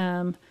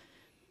that.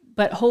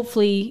 But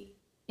hopefully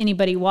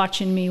anybody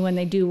watching me, when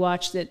they do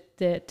watch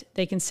that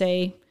they can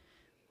say,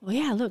 well,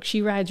 yeah, look,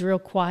 she rides real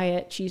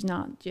quiet. She's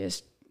not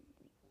just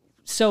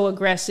so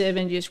aggressive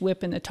and just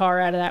whipping the tar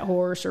out of that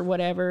horse or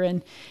whatever.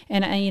 And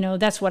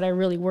that's what I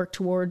really work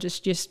towards, is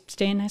just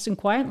staying nice and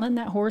quiet and letting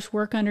that horse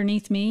work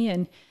underneath me.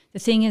 And the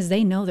thing is,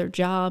 they know their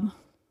job.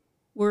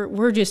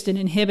 We're just an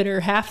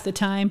inhibitor half the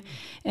time.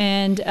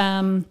 And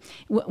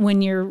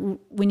when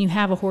you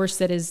have a horse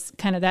that is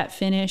kind of that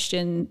finished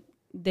and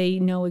they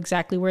know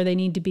exactly where they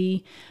need to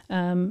be,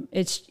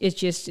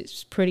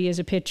 it's pretty as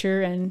a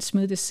picture and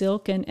smooth as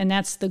silk, and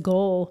that's the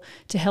goal,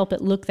 to help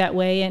it look that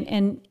way.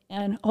 And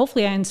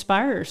hopefully I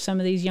inspire some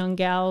of these young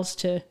gals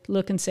to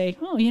look and say,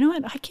 oh, you know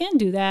what, I can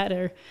do that,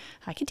 or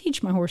I can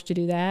teach my horse to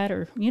do that,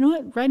 or you know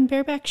what, riding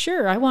bareback,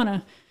 sure, I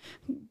want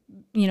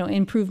to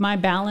improve my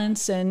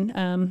balance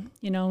and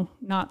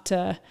not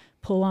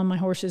pull on my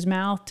horse's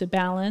mouth to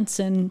balance.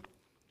 And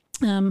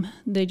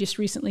they just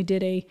recently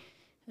did a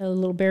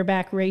little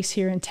bareback race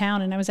here in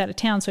town, and I was out of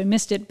town, so I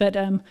missed it. But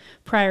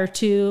prior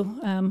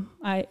to,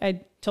 I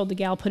told the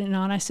gal putting it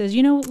on, I says,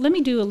 let me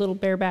do a little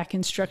bareback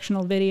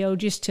instructional video,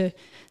 just to,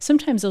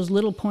 sometimes those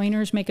little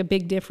pointers make a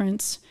big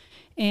difference.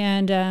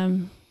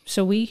 And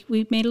so we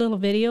made a little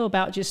video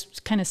about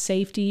just kind of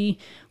safety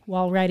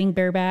while riding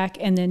bareback,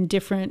 and then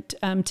different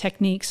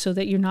techniques so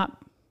that you're not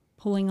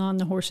pulling on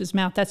the horse's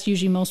mouth. That's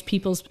usually most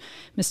people's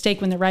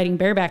mistake when they're riding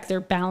bareback. They're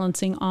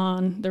balancing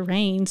on the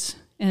reins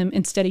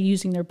instead of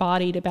using their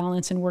body to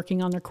balance and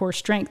working on their core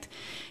strength.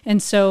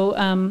 And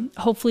so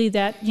hopefully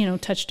that,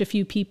 touched a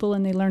few people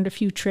and they learned a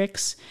few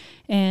tricks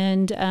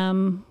and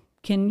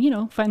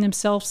can, find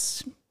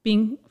themselves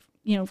being,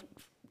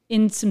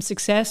 in some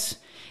success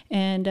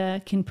and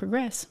can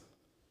progress.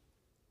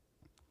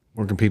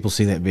 Where can people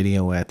see that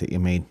video at that you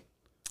made?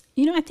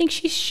 I think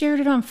she shared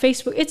it on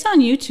Facebook. It's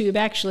on YouTube,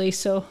 actually.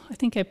 So I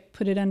think I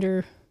put it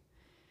under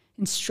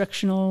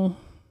instructional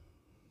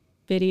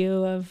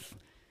video of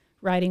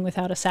riding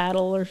without a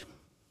saddle or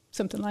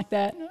something like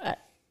that.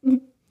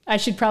 I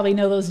should probably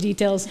know those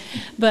details,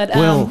 but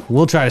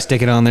we'll try to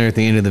stick it on there at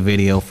the end of the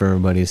video for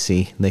everybody to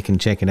see. They can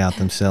check it out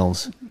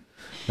themselves.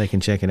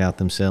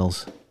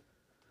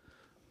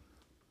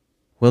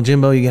 Well,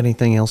 Jimbo, you got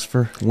anything else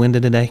for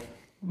Wenda today?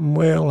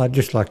 Well, I'd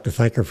just like to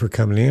thank her for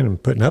coming in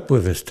and putting up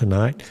with us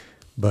tonight.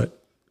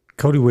 But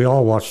Cody, we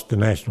all watched the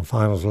national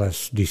finals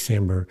last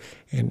December,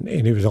 and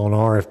it was on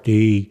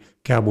RFD,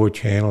 Cowboy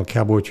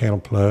Channel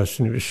Plus,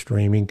 and it was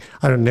streaming.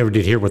 I never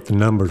did hear what the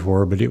numbers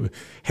were, but it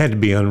had to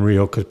be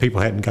unreal because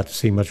people hadn't got to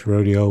see much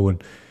rodeo,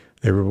 and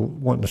they were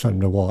wanting something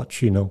to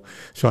watch,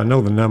 So I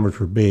know the numbers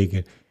were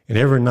big, and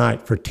every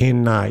night for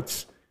 10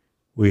 nights,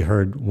 we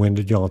heard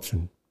Wenda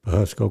Johnson,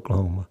 Pawhuska,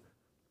 Oklahoma,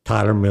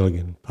 Tyler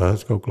Milligan,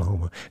 Pawhuska,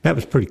 Oklahoma. That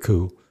was pretty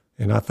cool,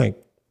 and I think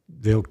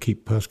they'll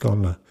keep Pawhuska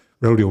on the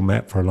rodeo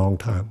map for a long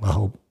time, I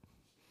hope.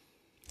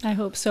 I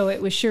hope so.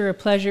 It was sure a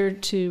pleasure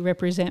to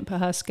represent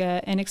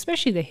Pawhuska, and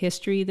especially the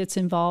history that's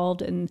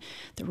involved and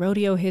the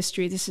rodeo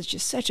history. This is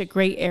just such a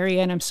great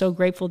area, and I'm so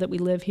grateful that we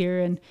live here.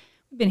 And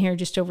we've been here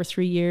just over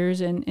 3 years,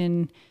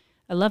 and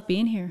I love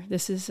being here.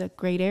 This is a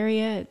great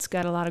area. It's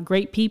got a lot of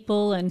great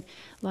people and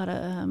a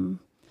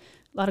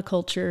lot of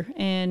culture.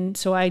 And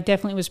so I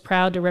definitely was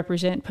proud to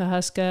represent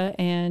Pawhuska,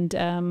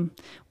 and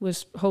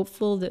was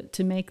hopeful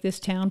to make this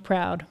town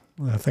proud.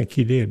 Well, I think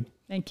you did.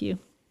 Thank you.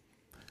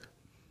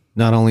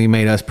 Not only you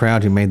made us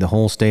proud, you made the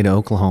whole state of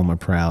Oklahoma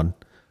proud,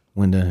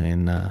 Wenda,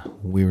 and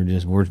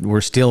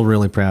we're still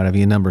really proud of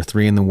you. Number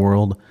 3 in the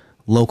world,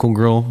 local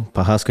girl,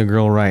 Pawhuska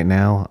girl right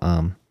now.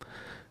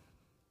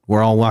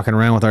 We're all walking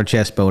around with our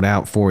chest boat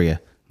out for you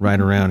right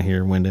around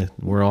here, Wenda.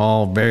 We're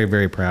all very,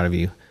 very proud of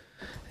you.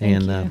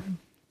 Thank and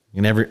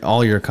you. and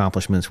all your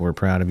accomplishments, we're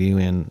proud of you,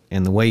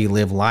 and the way you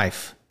live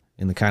life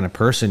and the kind of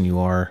person you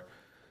are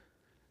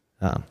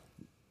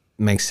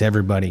makes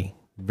everybody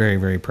very,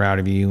 very proud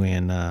of you.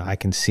 And I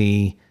can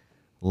see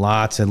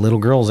lots of little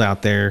girls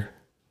out there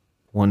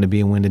wanting to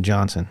be a Wenda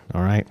Johnson.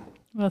 All right.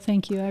 Well,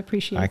 thank you. I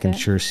appreciate that. I can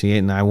sure see it.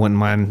 And I wouldn't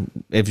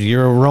mind if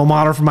you're a role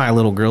model for my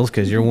little girls,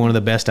 because you're one of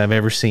the best I've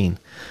ever seen.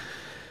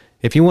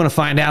 If you want to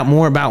find out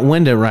more about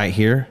Wenda right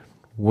here,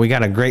 we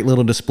got a great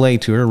little display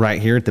tour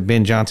right here at the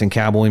Ben Johnson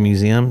Cowboy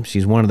Museum.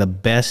 She's one of the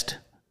best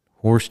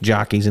horse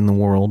jockeys in the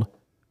world,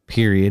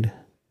 period,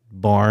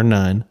 bar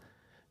none.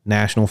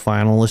 National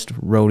finalist,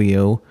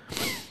 rodeo,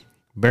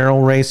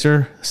 barrel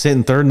racer,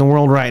 sitting 3rd in the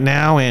world right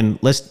now. And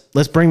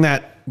let's bring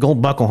that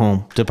gold buckle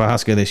home to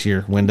Pawhuska this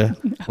year, Wenda.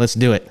 Let's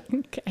do it.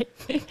 Okay.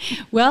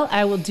 Well,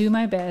 I will do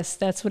my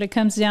best. That's what it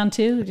comes down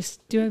to.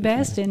 Just do my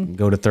best and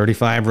go to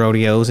 35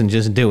 rodeos and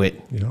just do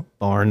it. Yep.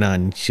 Bar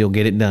none. She'll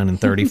get it done in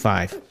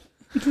 35.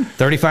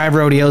 35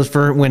 rodeos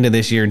for Wenda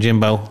this year,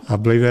 Jimbo. I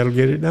believe that'll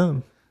get it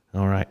done.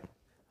 All right.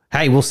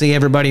 Hey, we'll see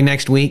everybody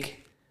next week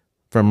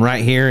from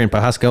right here in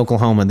Pawhuska,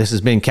 Oklahoma. This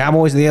has been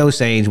Cowboys of the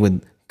Osage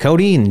with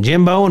Cody and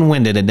Jimbo and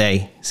Wenda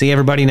today. See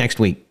everybody next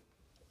week.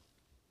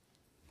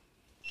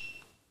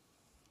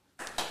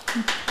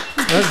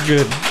 That's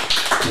good.